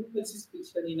 yung nagsispitch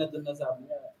kanina doon na sabi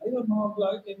niya, ayun, mga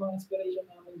vlogger, kayo mga inspiration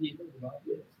namin dito, di ba?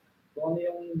 Kung ano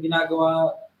yung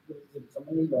ginagawa sa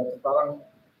Manila, parang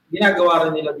ginagawa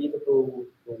rin nila dito to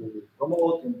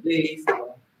promote yung place, di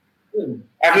ba?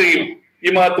 Actually,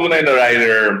 yung mga tunay na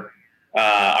rider,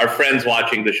 our friends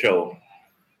watching the show,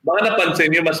 baka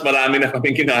napansin nyo, mas marami na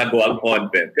kaming ginagawang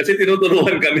content. Kasi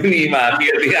tinuturuan kami ni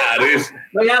Maki at ni Aris.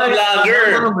 Mga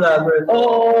vlogger.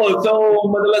 So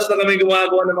madalas na kami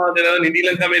gumagawa ng mga gano'n. Hindi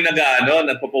lang kami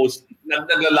nagpo-post,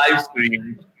 nag-live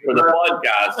stream for the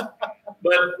podcast.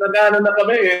 But na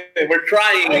kami. We're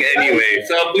trying anyway.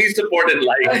 So please support and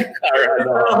like our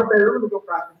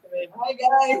Hi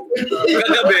guys!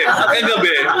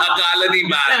 Kagabi, akala ni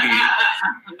Maki,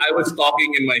 I was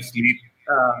talking in my sleep.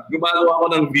 Gumagawa ako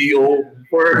ng VO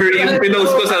for yung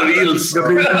pinost ko sa Reels.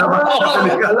 Alam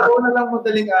ko na lang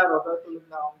madaling araw, tulog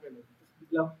na akong gano'n.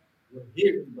 Biglang, we're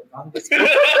here in Batangas.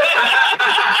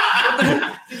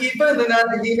 Sige pa,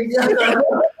 nananaginip yan.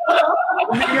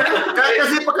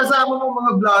 Kasi pagkasama ng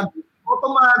mga vlog,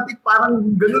 automatic,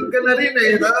 parang ganun ka na rin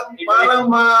Parang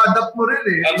ma-adapt mo rin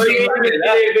Ang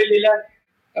level nila.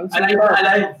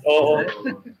 Alive. Oo.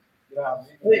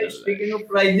 Speaking of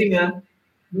riding,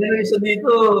 meron isa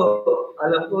dito,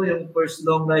 alam ko yung first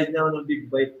long ride niya ng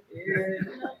big bike.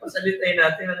 Pasalitay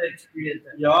natin ang experience.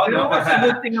 What's the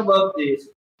good thing about this?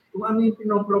 Kung ano yung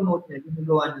pinopromote niya,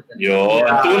 ginagawa niya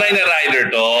talaga. Tunay na rider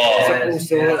to. Sa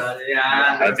puso.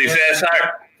 At si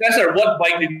Cesar, what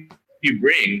bike did you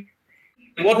bring?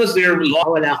 What was their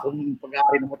Wala akong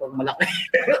pag-aari ng motor malaki.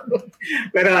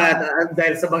 Pero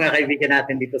dahil sa mga kaibigan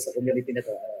natin dito sa community na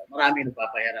to, marami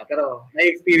nagpapahirap. Pero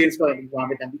na-experience ko,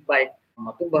 gumamit ng big bike,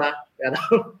 matumba, pero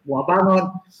bumabangon.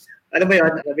 Ano ba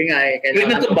yun? Sabi nga Wait,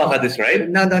 natumba ka this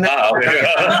ride? No. Okay.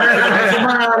 Sa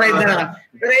mga ride na lang.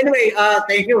 Pero anyway,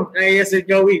 thank you kay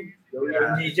Joey.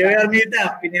 Joey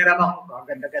Armita, piniram ako. Ang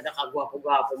ganda-ganda,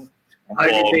 kagwapo-gwapong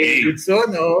Harley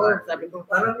Davidson. Sabi ko,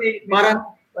 parang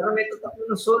may tatakbo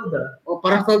ng sold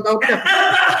parang sold out na.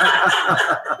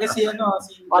 Kasi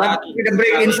parang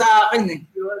pinabreak-in sa akin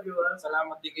Diba?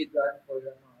 Salamat din kay John for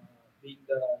being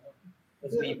the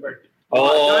sweeper.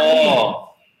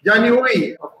 Johnny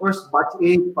Way, of course, batch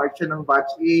 8, part siya ng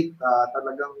batch 8.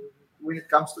 Talagang when it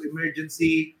comes to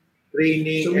emergency,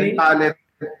 training, and talent.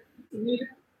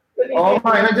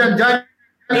 Nandiyan,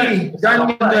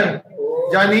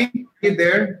 Johnny, you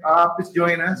there? Please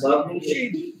join us.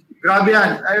 Grabe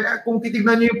yan. Kung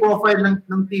titignan niyo yung profile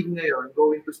ng team ngayon,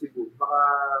 going to Cebu, baka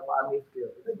ma-amaze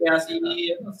kayo. Kaya si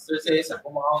Sir Cesar,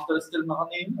 kumakounter still na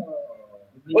kanina.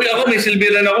 Uy, ako may silbi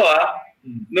rin ako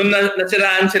Nung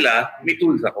nasiraan sila, may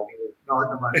tools ako. Oo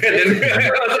naman. Hindi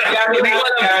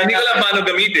ko alam paano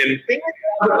gamitin.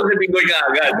 Ako sa bingoy ka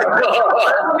agad.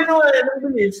 Ano ginawa yan? Ang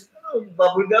bilis.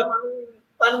 Bubble gum?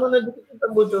 Paano mo nagdukot yung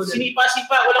tambucho?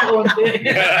 Sinipa-sipa, walang konti.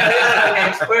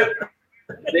 Expert.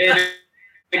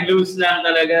 Nag-loose lang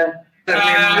talaga.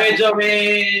 Medyo may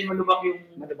malubak yung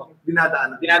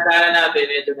Dinadaanan natin.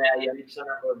 Medyo naiyalit siya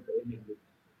ng konti.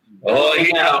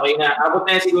 Okay na. Abot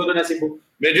na yan siguro na Cebu.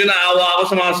 Medyo naawa ako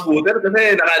sa mga scooter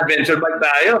kasi naka-adventure bike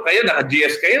tayo. Kayo,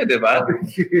 naka-GS kayo, di ba?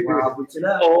 Maabot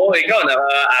sila. Oo, ikaw,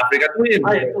 naka-Africa Twin.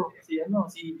 Ay, ito.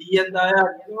 Si Dian Dayan.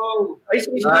 Hello. Ay, si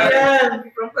Dian.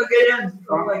 From Cagayan.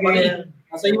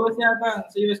 Nasa US yata.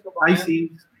 Sa US ka pa. I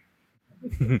see.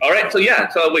 All right, so yeah.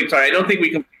 So wait, sorry. I don't think we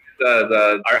can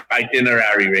our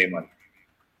itinerary, Raymond.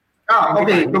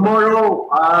 Okay. Tomorrow,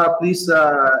 please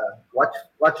watch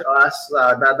us.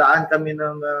 Dadaan kami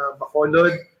ng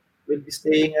Bacolod. We'll be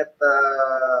staying at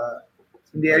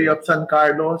in the area of San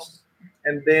Carlos,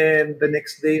 and then the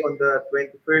next day on the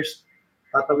 21st,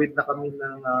 tatawid na kami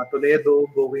ng Toledo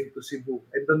going to Cebu.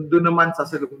 And doon naman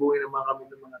sasalubungin naman kami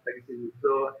ng mga taga-Cebu. So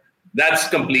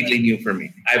that's completely new for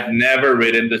me. I've never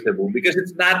ridden to Cebu because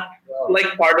it's not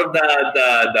like part of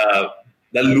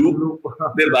the loop,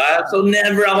 diba? So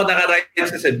never ako nakaride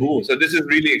sa Cebu. So this is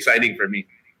really exciting for me.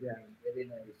 Yeah,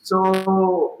 very nice. So,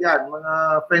 yan,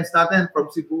 mga friends natin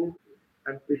from Cebu,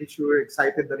 I'm pretty sure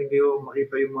excited na rin kayo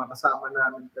makita yung mga kasama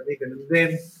namin kami, ganun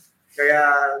din. Kaya,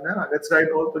 let's ride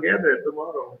all together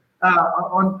tomorrow.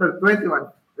 On the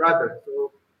 21, rather.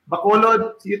 So,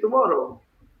 Bacolod, see you tomorrow.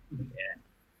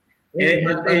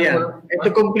 To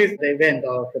complete the event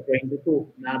of the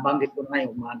 22, nabanggit ko na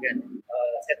ngayong umaga.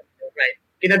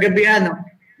 Kinagabihan,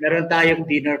 meron tayong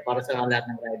dinner para sa lahat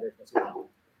ng riders.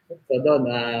 So doon,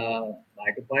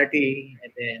 party,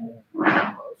 and then,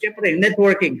 syempre,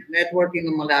 networking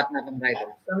ng mga lahat natin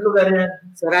riders. Saan lugar yan?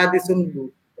 Sa Radisson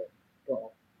Blue.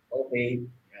 Okay.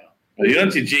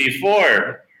 Ayun, si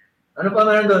J4. Ano pa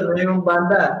meron doon? May yung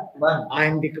banda?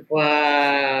 Hindi ko pa,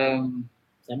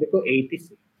 sabi ko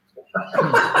 80s.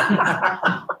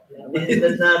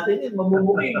 Edad natin yun,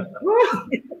 mabubuking.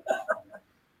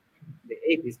 The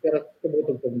 80s, pero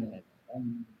tumutugtog na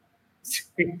natin.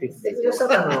 50s.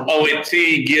 Oh, wait,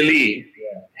 see, Gilly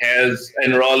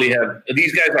and Raleigh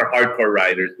these guys are hardcore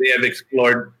riders. They have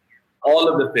explored all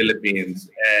of the Philippines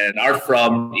and are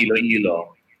from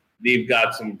Iloilo. They've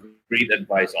got some great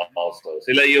advice also.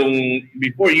 Sila yung,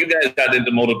 before you guys got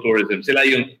into motor tourism, sila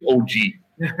yung OG.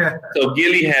 So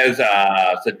Gilly has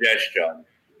a suggestion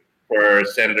for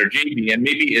Senator JB, and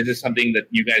maybe is this something that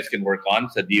you guys can work on,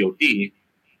 sa DOT?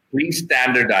 Please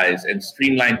standardize and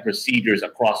streamline procedures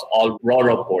across all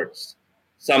RORO ports.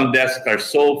 Some desks are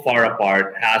so far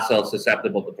apart, hassle,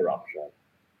 susceptible to corruption.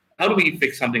 How do we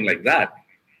fix something like that?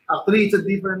 Actually, it's a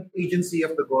different agency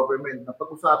of the government.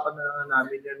 Napag-usapan na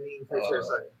namin yan ni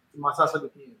Cesar.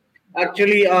 Masasagot niyo.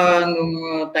 Actually,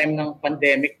 nung time ng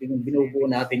pandemic, binubuo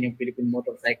natin yung Philippine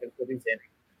Motorcycle Tourism.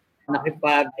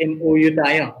 Nakipag-MOU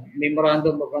tayo,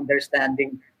 Memorandum of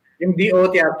Understanding. Yung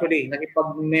DOT actually,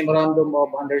 nakipag-Memorandum of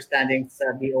Understanding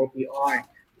sa DOTR.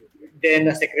 Then,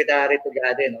 Secretary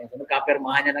Tugade, no? So,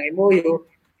 nagkapirmahan niya ng MOU.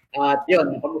 At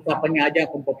yun, napag-usapan nga dyan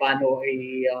kung paano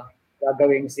ay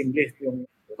gagawing seamless yung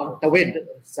pagtawid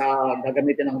sa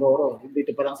gagamitin ng RORO.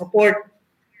 Dito pa lang sa port,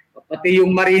 pati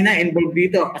yung Marina involved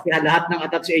dito kasi lahat ng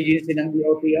attached agency ng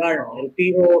DOTR,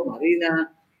 LTO,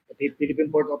 Marina, pati Philippine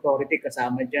Port Authority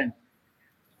kasama dyan.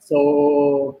 So,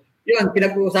 yun,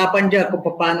 pinag-uusapan dyan kung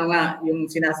paano nga yung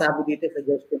sinasabi dito sa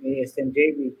Justin ni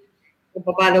SMJB, kung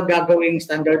paano gagawing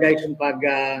standardized yung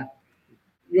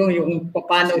yung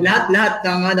paano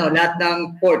lahat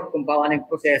ng port kung paano yung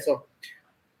proseso.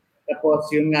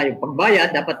 Tapos yun nga yung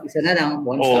pagbayad dapat isa na lang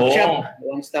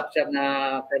one-stop shop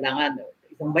na kailangan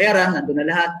isang bayaran nandoon na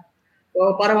lahat.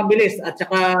 So para mabilis at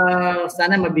saka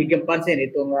sana mabigyan pansin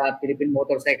itong Philippine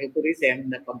Motorcycle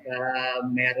Tourism na pagka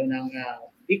meron ng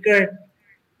sticker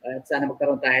at sana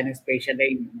magkaroon tayo ng special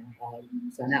lane.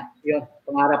 Sana yun,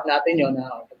 pangarap natin yun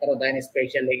na magkaroon tayo ng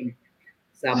special lane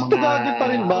sa mga Tugadi pa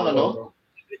rin ba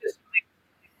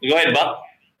Go ahead, ba?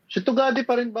 Si Tugadi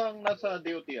pa rin ba ang nasa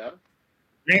DOTR?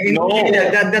 No.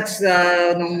 That's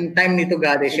nung time ni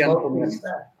Tugadi siya ang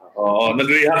pumunta.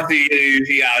 Nag-react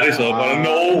si Aris, parang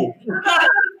no.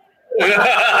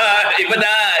 Iba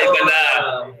na.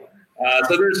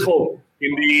 So there's hope.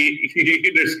 hindi,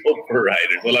 there's hope for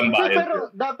riders. Walang bayad.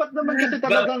 Pero dapat naman kasi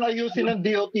talagang ayusin ng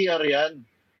DOTR yan.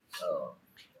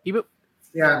 Iba,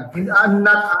 Yeah,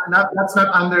 that's not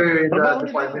under the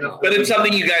Department of. But it's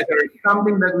something you guys are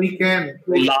something that we can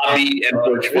lobby and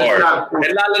push for.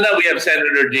 And lalo na, we have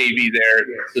Senator JB there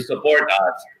to support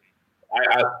us.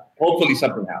 I hopefully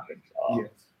something happens.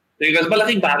 Yes. Because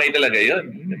malaking bagay talaga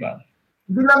yun. Di ba?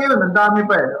 Hindi lang yun, ang dami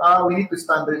pa eh. We need to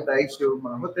standardize yung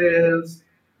mga hotels,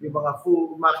 yung mga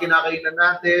food, mga kinakainan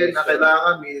natin, na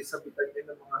kailangan may sabitan din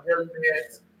ng mga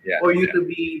helmets, for you to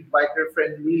be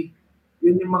biker-friendly.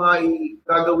 Yun yung mga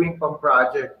gagawin pang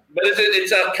project. But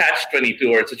it's a catch-22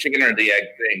 or it's a chicken or the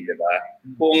egg thing, di ba?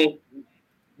 Kung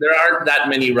there aren't that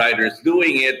many riders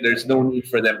doing it, there's no need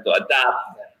for them to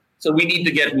adapt. So we need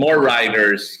to get more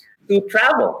riders to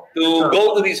travel, to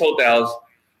go to these hotels,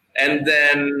 and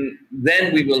then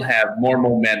we will have more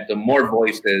momentum, more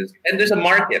voices, and there's a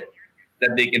market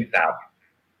that they can tap.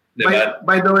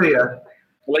 By the way,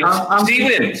 like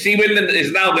Seawin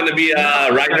is now going to be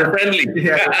rider-friendly.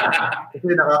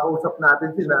 Kasi nakakausap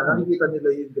natin sila, nakikita nila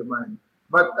yung demand.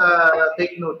 But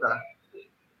take note,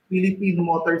 Philippine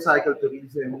motorcycle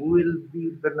tourism will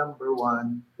be the number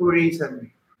one tourism.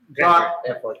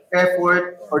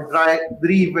 Effort or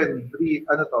drivers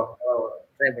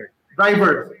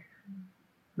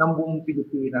ng buong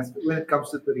Pilipinas when it comes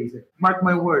to tourism. Mark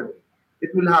my word,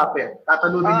 it will happen.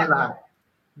 Tatalunin niya lahat.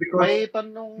 Because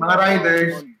mga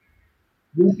riders,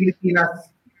 buong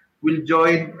Pilipinas will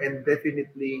join and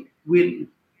definitely will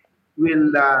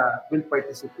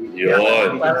participate. Yeah,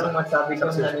 parang masabi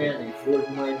ko na yan eh.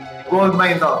 Gold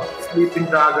mine daw. Sleeping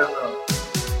Dragon daw.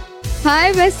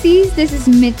 Hi, besties. This is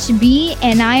Mitch B,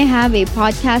 and I have a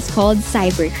podcast called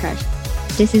Cyber Crush.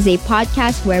 This is a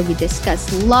podcast where we discuss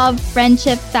love,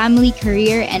 friendship, family,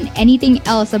 career, and anything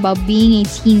else about being a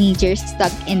teenager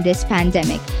stuck in this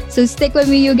pandemic. So stick with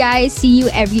me, you guys. See you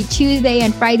every Tuesday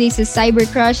and Fridays to Cyber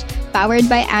Crush, powered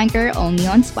by Anchor, only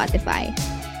on Spotify.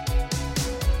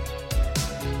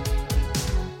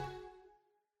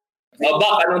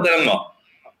 Bak, anong tanong mo?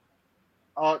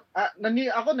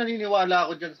 Ako naniniwala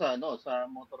ako dyan sa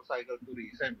motorcycle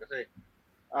tourism kasi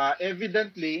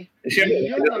evidently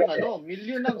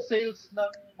million ng sales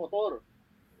ng motor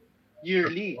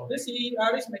yearly. Si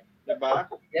Aris may diba?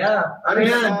 Yeah. Ano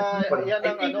yan? Yan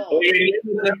ang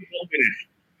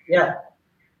Yeah.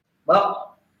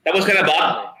 Bak. Tapos ka na ba?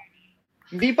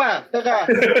 Hindi pa. Teka.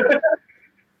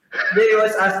 They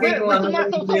was asking kung ano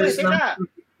yung sales na.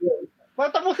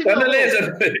 Patapusin mo.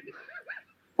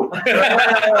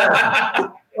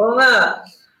 Oo nga.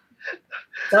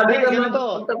 Sabi ka naman,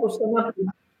 tapos ka na.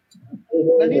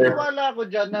 Naniniwala ako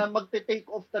dyan na magte-take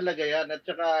off talaga yan at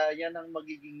saka yan ang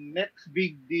magiging next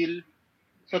big deal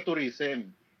sa tourism.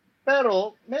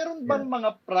 Pero, meron bang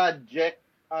mga project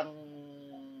ang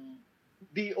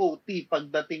DOT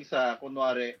pagdating sa,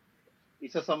 kunwari,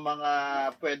 isa sa mga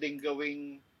pwedeng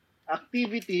gawing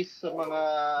activities sa mga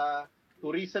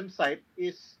tourism site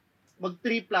is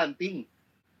mag-tree planting.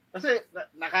 Kasi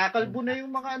nakakalbo na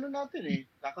yung mga natin eh.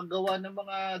 Kakagawa ng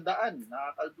mga daan.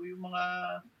 Nakakalbo yung mga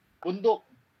bundok.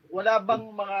 Wala bang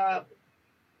mga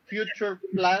future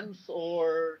plans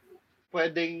or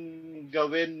pwedeng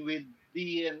gawin with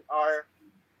DNR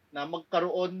na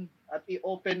magkaroon at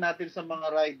i-open natin sa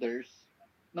mga riders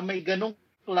na may ganong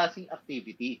klaseng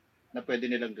activity na pwede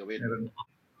nilang gawin?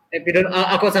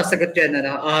 Ako sasagot yan.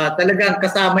 Talagang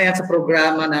kasama yan sa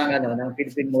programa ng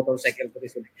Philippine Motorcycle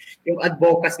Tourism, yung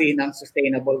advocacy ng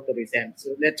sustainable tourism.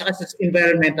 So, at saka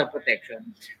environmental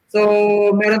protection. So,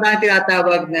 meron tayong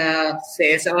tinatawag na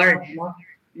CSR. No?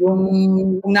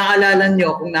 Yung kung naalala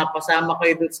nyo, kung napasama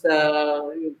kayo doon sa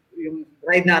yung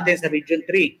ride natin sa Region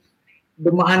 3,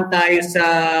 dumaan tayo sa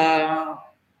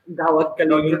Gawad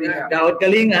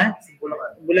Kalinga,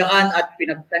 Bulacan, at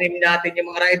pinagtanim natin yung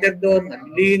mga rider doon,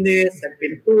 naglinis,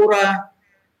 nagpintura.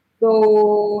 So,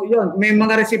 yun, may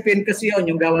mga recipient kasi yun,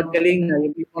 yung Gawad Kalinga,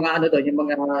 yung mga doon, yung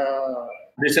mga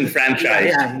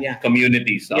disenfranchised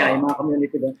communities. Yung mga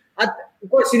community doon. At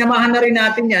of course, sinamahan na rin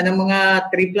natin yan ng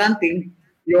mga tree planting.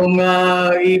 Yung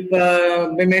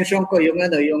may mention ko, yung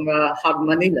Hub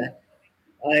Manila,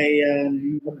 ay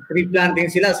tree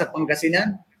planting sila sa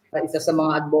Pangasinan. Isa sa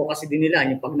mga advocacy din nila,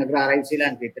 yung pag nagra-ride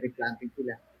sila, tree planting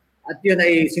sila. At yun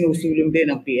ay sinusulong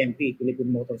din ng PMT, Philippine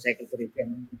Motorcycle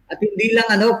Tourism. At hindi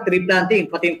lang tree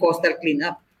planting, pati yung coastal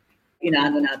cleanup.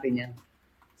 Inaano natin yan.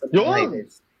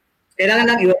 Yun! Kailangan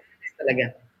lang i-organize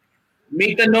talaga.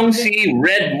 May tanong si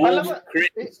Red Wolf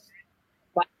Chris.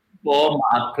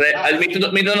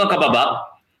 May tanong ka ba?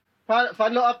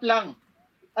 Follow up lang.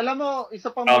 Alam mo,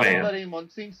 isa pang maganda, Raymond,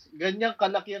 since ganyang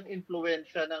kalaki ang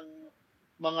influensya ng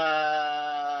mga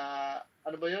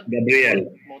ano ba yun? Gabriel.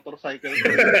 Motorcycle.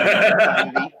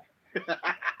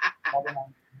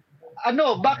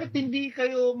 Bakit hindi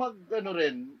kayo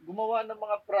gumawa ng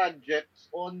mga projects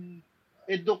on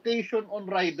education on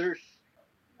riders?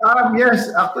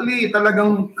 Yes, actually,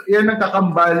 talagang yan ang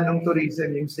kakambal ng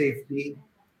tourism, yung safety.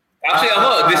 Actually ako,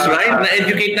 this ride,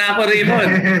 na-educate na ako, Raymond.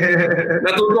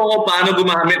 Natuto ko paano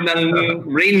gumamit ng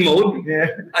rain mode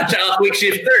at saka quick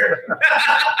shifter.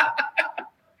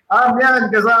 Yan,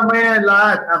 kasama yan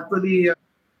lahat. Actually,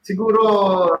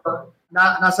 siguro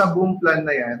nasa boom plan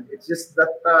na yan. It's just that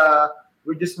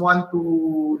we just want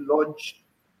to launch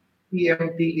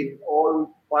PMT in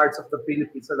all parts of the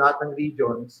Philippines, sa lahat ng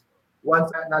regions. Once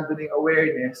nandun yung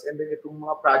awareness, and then itong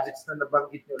mga projects na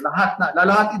nabanggit nyo,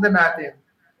 lalahatin na natin,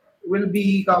 will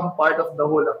become part of the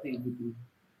whole activity.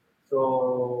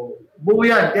 So, buo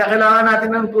yan. Kaya kailangan natin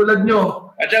ng tulad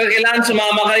nyo. At saka kailangan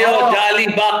sumama kayo. Jolly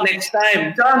back next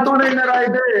time. Tsaka ang tunay na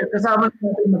rider, kasama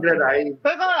natin magra-ride.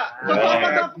 Teka,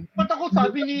 ba't ako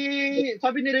sabi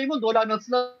ni Raymond, wala nang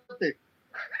slot eh.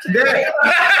 Hindi.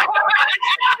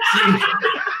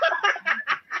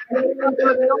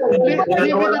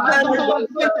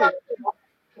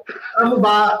 Ano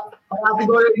ba? Parati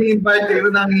ko yung i-invite kayo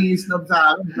nang i-snob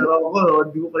sa akin. Pero ako,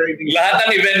 hindi ko kayo i-invite. Lahat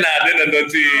ng event natin nandun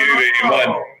si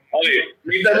Raymond. Okay,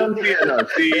 may tanong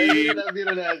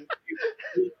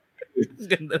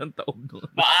Ganda ng taog doon.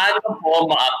 Paano po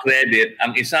ma-accredit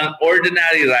ang isang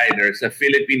ordinary rider sa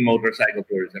Philippine motorcycle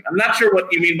tourism? I'm not sure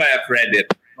what you mean by accredit.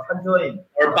 Maka-join.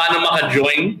 Or paano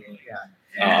maka-join?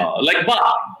 Like BAC.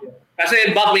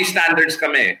 Kasi BAC may standards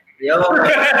kami. Yo. Dun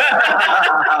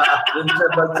sa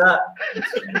bansa.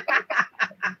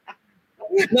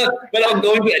 No, but I'm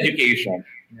going to education.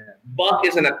 BAC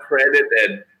is an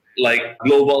accredited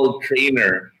global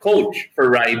trainer, coach for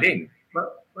riding.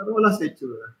 Parang wala sa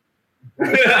itsura.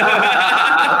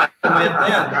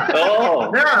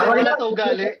 Wala sa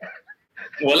ugali.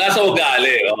 Wala sa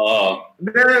ugali.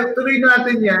 Tuloy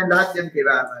natin yan. Lahat yan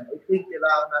kailangan. I think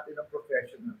kailangan natin ng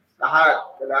professional.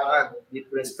 Lahat. Kailangan.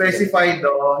 Specified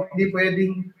Hindi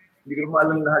pwedeng, hindi ko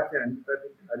maalam lahat yan. Hindi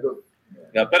pwedeng adult.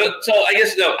 Yeah, so I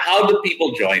guess how do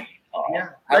people join?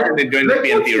 How can they join the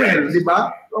PMT rides? Di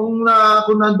ba? Kung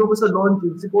nandun ko sa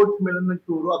launching, si Coach Mel ang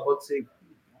nagturo about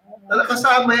safety. Talaga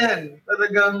kasama yan.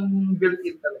 Talagang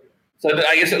built-in talaga. So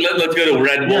I guess let's go to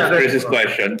Red Wolf Chris's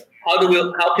question. How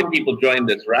can people join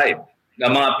this ride? The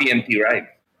mga PMT ride?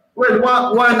 Well,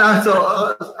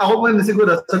 ako muna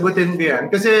siguro sagutin ko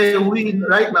yan. Kasi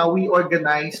right now, we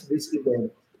organize this event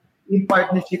in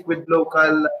partnership with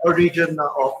local or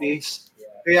regional office.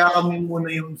 Kaya kami muna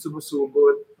yung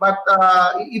sumusugod. But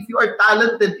if you are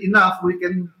talented enough, we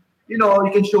can, you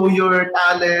can show your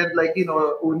talent,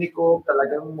 Unico,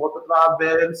 talagang moto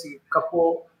travel, si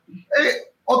Kapo.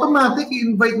 Automatic,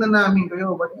 i-invite na namin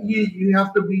kayo. But you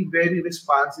have to be very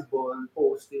responsible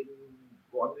posting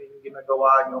kung ano yung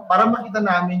ginagawa nyo para makita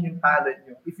namin yung talent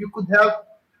nyo. If you could help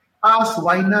us,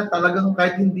 why not? Talagang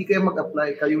kahit hindi kayo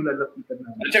mag-apply, kayo lalapitan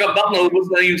namin. At saka back, naubos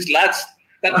na yung slots.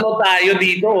 Tatlo tayo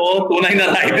dito, tunay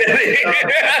na rider eh.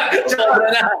 Sobra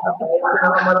na.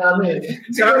 Marami.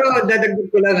 Siguro, dadagdag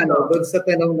ko lang, doon sa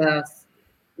tanong na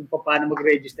kung paano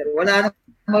mag-register. Wala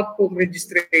naman pong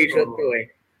registration to eh.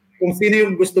 Kung sino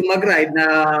yung gustong mag-ride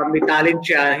na may talent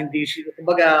siya, hindi siya,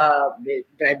 kumbaga, may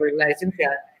driver license siya,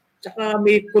 tsaka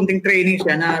may kunting training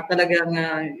siya na talagang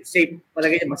safe,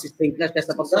 palagay niya, masistake na siya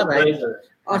sa pag-ride.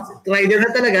 Rider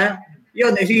na talaga,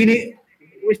 yun,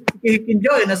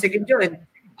 second join.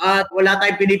 At wala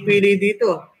tayong pinipili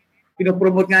dito.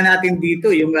 Pinopromote nga natin dito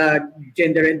yung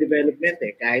gender and development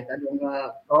eh. Kahit anong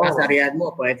kasarian mo,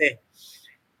 pwede.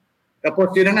 Tapos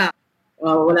yun na nga,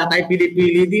 wala tayong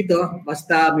pinipili dito.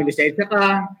 Basta may lisensya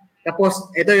ka.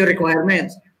 Tapos ito yung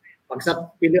requirements. Pag sa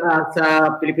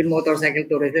Philippine Motorcycle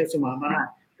Tourism, sumama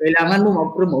ka. Kailangan mo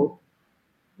mag-promote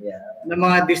ng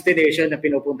mga destination na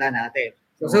pinupunta natin.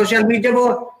 So social media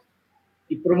mo,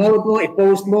 i-promote mo,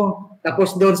 i-post mo.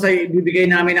 Tapos doon sa ibibigay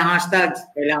namin ng hashtags,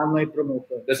 kailangan mo i-promote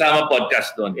doon. Kasama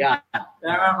podcast doon. Yeah.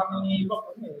 Kaya nga kami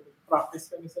practice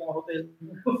kami sa hotel.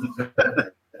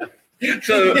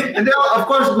 So, and then, of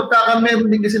course,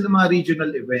 meron din kasi ng mga regional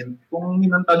event. Kung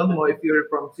tanong mo, if you're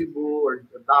from Cebu or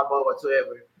Davao,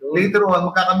 whatsoever, later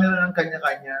on, magkakameron ng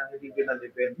kanya-kanya regional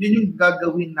event. Yun yung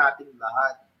gagawin natin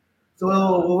lahat. So,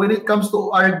 when it comes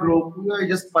to our group, we are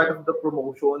just part of the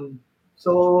promotion.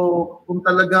 So, kung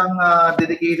talagang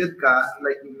dedicated ka,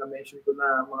 like yung na-mention ko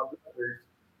na mga vloggers,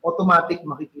 automatic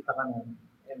makikita ka namin.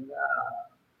 And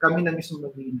kami na mismo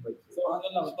nag-invite. So,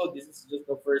 this is just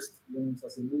the first yung sa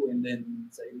Cebu and then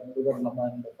sa ibang lugar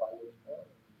naman the following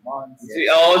months. There's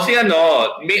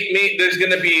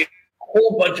gonna be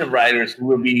whole bunch of riders who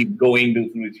will be going through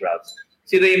these routes.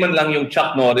 Si Raymond lang yung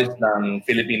Chuck Norris ng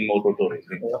Philippine Motor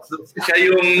Tourism.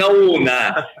 Siya yung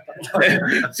nauna.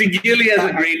 Si Gilly has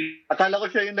a great Akala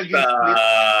ko siya yung naging split.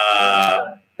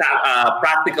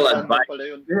 Practical advice.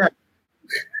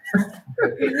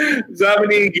 Sabi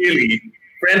ni Gilly,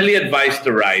 friendly advice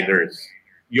to riders.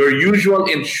 Your usual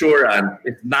insurance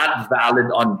is not valid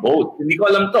on boat. Hindi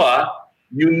ko alam to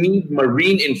You need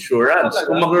marine insurance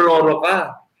kung mag-roro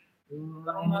ka.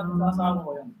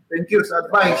 Thank you sa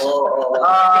advice.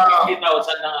 50,000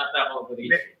 lang ata ako.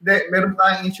 Meron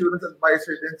tayong insurance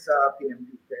advisor din sa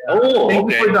PMB. Thank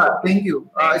you for that. Thank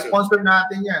you. Sponsor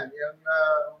natin yan.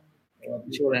 Yung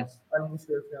insurance. Anong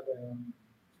insurance natin?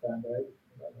 Standard.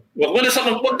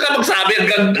 Huwag ka magsabi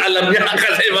hanggang alam niya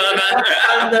kasi mga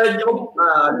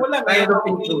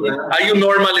yung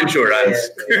normal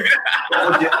insurance.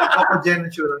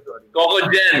 Cocogen insurance.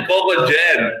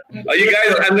 Cocogen. You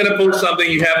guys, I'm gonna post something.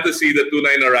 You have to see the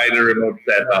 29 Rider remote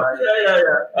setup.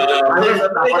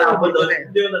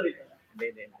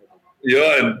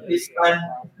 Yun.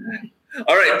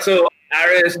 All right, so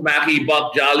Aris, Maki,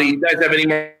 Buck, Jolly, you guys have any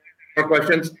more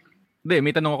questions? Hindi,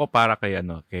 may tanong ako para kay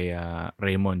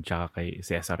Raymond tsaka kay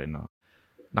Cesar.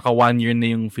 Naka 1 year na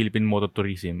yung Philippine Motor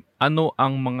Tourism. Ano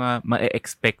ang mga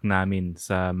ma-expect namin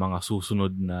sa mga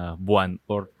susunod na buwan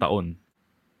or taon?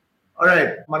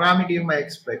 Alright, marami kayong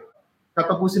ma-expect.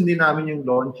 Katapusin din namin yung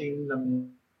launching ng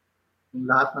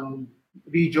lahat ng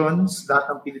regions,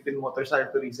 lahat ng Philippine Motorcycle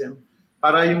Tourism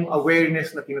para yung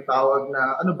awareness na tinatawag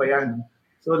na ano ba yan?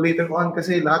 So later on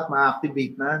kasi lahat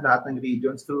ma-activate na, lahat ng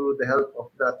regions through the help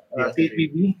of that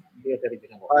TPB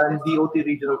and DOT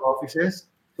regional offices.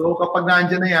 So kapag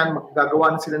nandiyan na yan,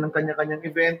 magagawa na sila ng kanya-kanyang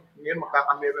event. Ngayon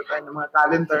magkakamera tayo ng mga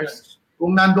calendars.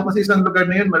 Kung nando kasi isang lugar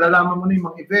na yun, malalaman mo na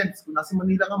yung mga events. Kung nasa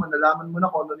Manila ka, malalaman mo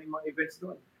na kung ano yung mga events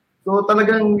doon. So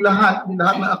talagang lahat ng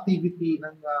activity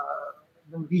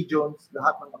ng regions,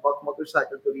 lahat ng about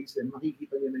motorcycle tourism,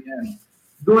 makikita nyo na yan.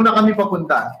 Doon na kami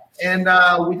papunta. And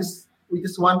we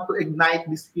just want to ignite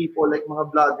these people like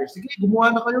mga vloggers. Sige,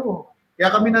 gumawa na kayo. Kaya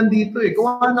kami nandito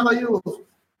gawa na kayo.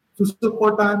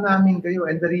 Susuportahan namin kayo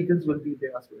and the regions will be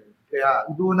there as well. Kaya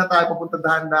doon na tayo papunta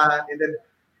dahan-dahan and then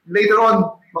later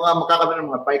on, magkakaroon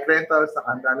ng mga bike rentals,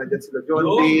 nakahanda na dyan sila John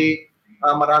Day,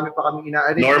 marami pa kami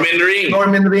ina-arrange.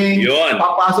 Norman Ring. Yun.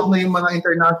 Papasok na yung mga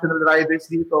international riders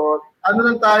dito.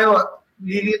 Ano lang tayo,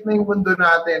 lilit na yung mundo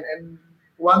natin and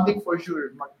one thing for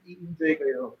sure, mag-i-enjoy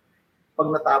kayo pag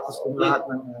natapos kung lahat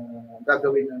ng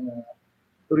gagawin ng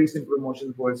Tourism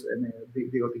Promotion Boards and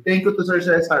DOT. Thank you to Sir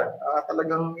Cesar.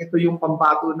 Talagang ito yung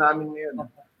pambato namin ngayon.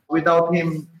 Without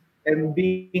him and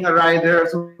being a rider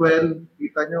as well,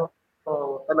 kita nyo,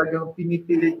 talagang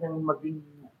pinipilit niyang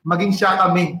maging siya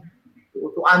kami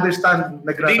to understand.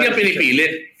 Hindi niya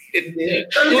pinipilit.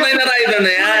 Tunay na rider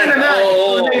na yan.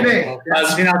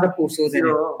 Sinasa puso din.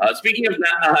 Speaking of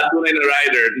tunay na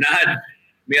rider,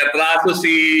 may atraso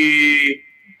si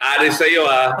Aris sa'yo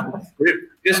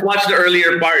Just watch the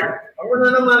earlier part.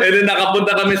 And then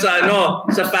nakapunta kami sa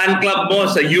fan club mo,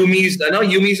 sa Yumi's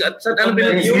Yumi's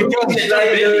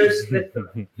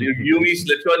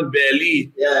Lechon Belly.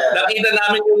 Yeah. Nakita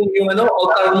namin yung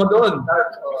altar mo doon.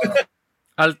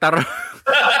 Altar.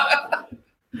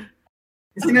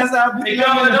 Sinasabi niya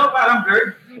parang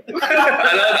bird.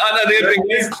 Ano din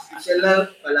tingin? Siya lang,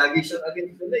 palagi siyang agad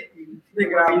sa lake. Hindi,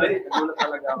 grabe. Nagulat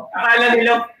talaga ako. Akala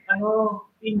nila,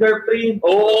 fingerprint.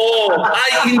 Oo.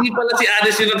 Ay, hindi pala si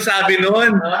Anis yung nagsabi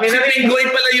nun. Si Pinggoy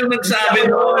pala yung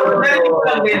nagsabi nun.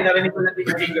 Narinig ko lang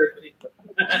yung fingerprint.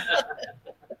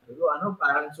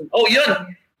 Yun.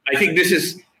 I think this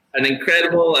is an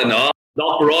incredible,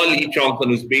 Doc Rolly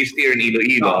Chongson, who's based here in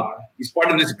Iloilo. He's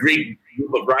part of this great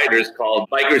group of riders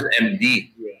called Bikers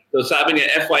MD. So sabi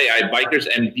niya, FYI, Bikers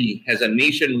MD has a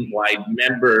nationwide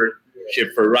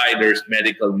membership for riders'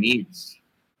 medical needs.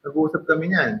 Nag-uusap kami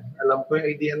niyan. Alam ko yung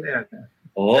idea na yan.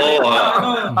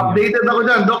 Updated ako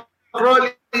dyan. Doc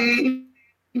Rolly!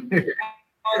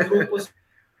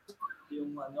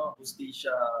 Yung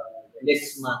justisya.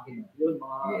 Lex Machina. Yun,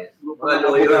 mga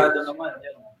lawyer naman.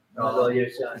 Mga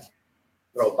lawyers yan.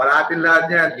 Bro, parating lahat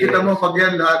yan. Kita mo pag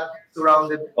yan lahat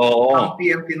surrounded. Ang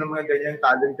PMT ng mga ganyan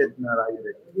talented na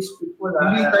rider. These people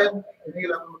hindi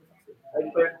lang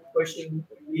person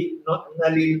not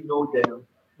really know them.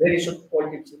 Very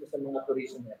supportive sila sa mga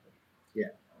tourism natin.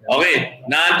 Yeah. Okay,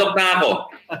 naantok na ako.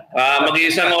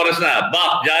 Mag-iisang oras na.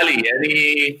 Buck, Jolly,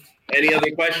 any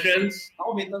other questions?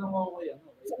 Ako, may tanong ako kayo.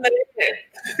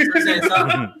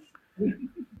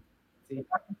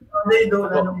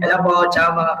 Alam mo,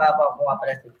 tsaka mga kapwa ko nga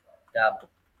pala si Japo.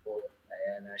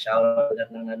 Ayan, shout out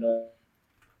ng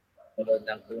tulad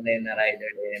ng tunay na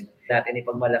rider din. Natin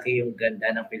ipagmalaki yung ganda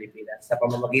ng Pilipinas sa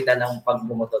pamamagitan ng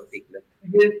pagmumotorsiklo.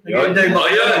 Yun. Kain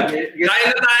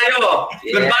na tayo.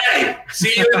 Yeah. Goodbye.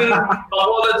 See you in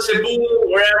Bacolod, Cebu,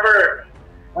 wherever.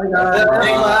 Bye guys.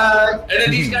 And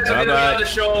then these guys are going to be on the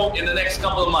show in the next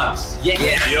couple of months. Yeah.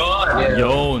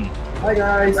 Yun. Bye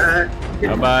guys.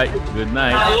 Bye-bye. Good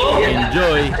night.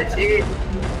 Enjoy.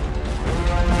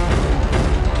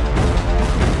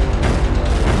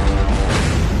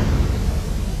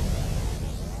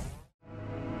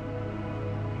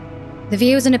 The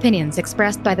views and opinions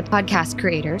expressed by the podcast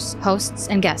creators, hosts,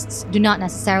 and guests do not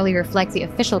necessarily reflect the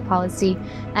official policy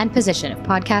and position of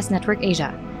Podcast Network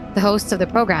Asia, the hosts of the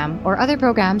program, or other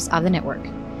programs of the network.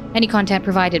 Any content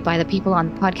provided by the people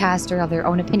on the podcast are of their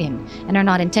own opinion and are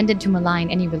not intended to malign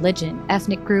any religion,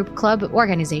 ethnic group, club,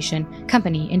 organization,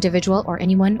 company, individual, or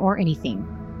anyone or anything.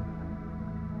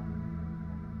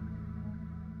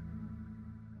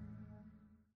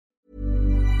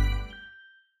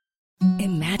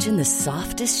 Imagine the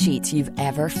softest sheets you've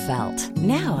ever felt.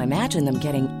 Now imagine them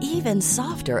getting even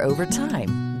softer over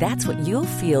time. That's what you'll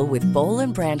feel with Boll &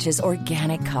 Branch's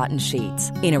organic cotton sheets.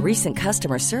 In a recent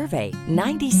customer survey,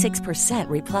 96%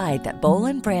 replied that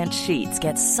Boll & Branch sheets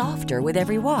get softer with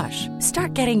every wash.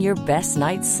 Start getting your best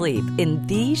night's sleep in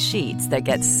these sheets that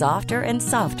get softer and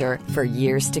softer for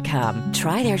years to come.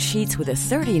 Try their sheets with a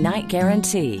 30-night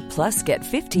guarantee. Plus, get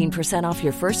 15% off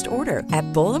your first order at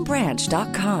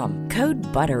bollandbranch.com. Code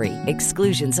BUTTERY.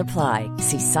 Exclusions apply.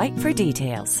 See site for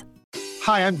details.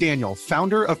 Hi, I'm Daniel,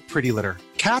 founder of Pretty Litter.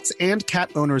 Cats and cat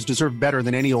owners deserve better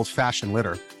than any old-fashioned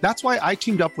litter. That's why I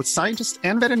teamed up with scientists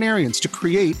and veterinarians to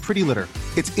create Pretty Litter.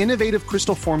 Its innovative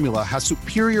crystal formula has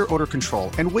superior odor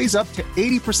control and weighs up to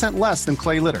 80% less than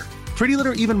clay litter. Pretty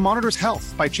Litter even monitors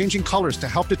health by changing colors to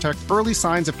help detect early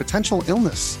signs of potential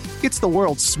illness. It's the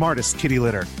world's smartest kitty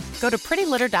litter. Go to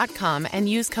prettylitter.com and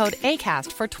use code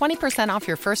ACAST for 20% off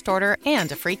your first order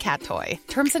and a free cat toy.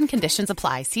 Terms and conditions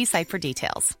apply. See site for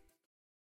details.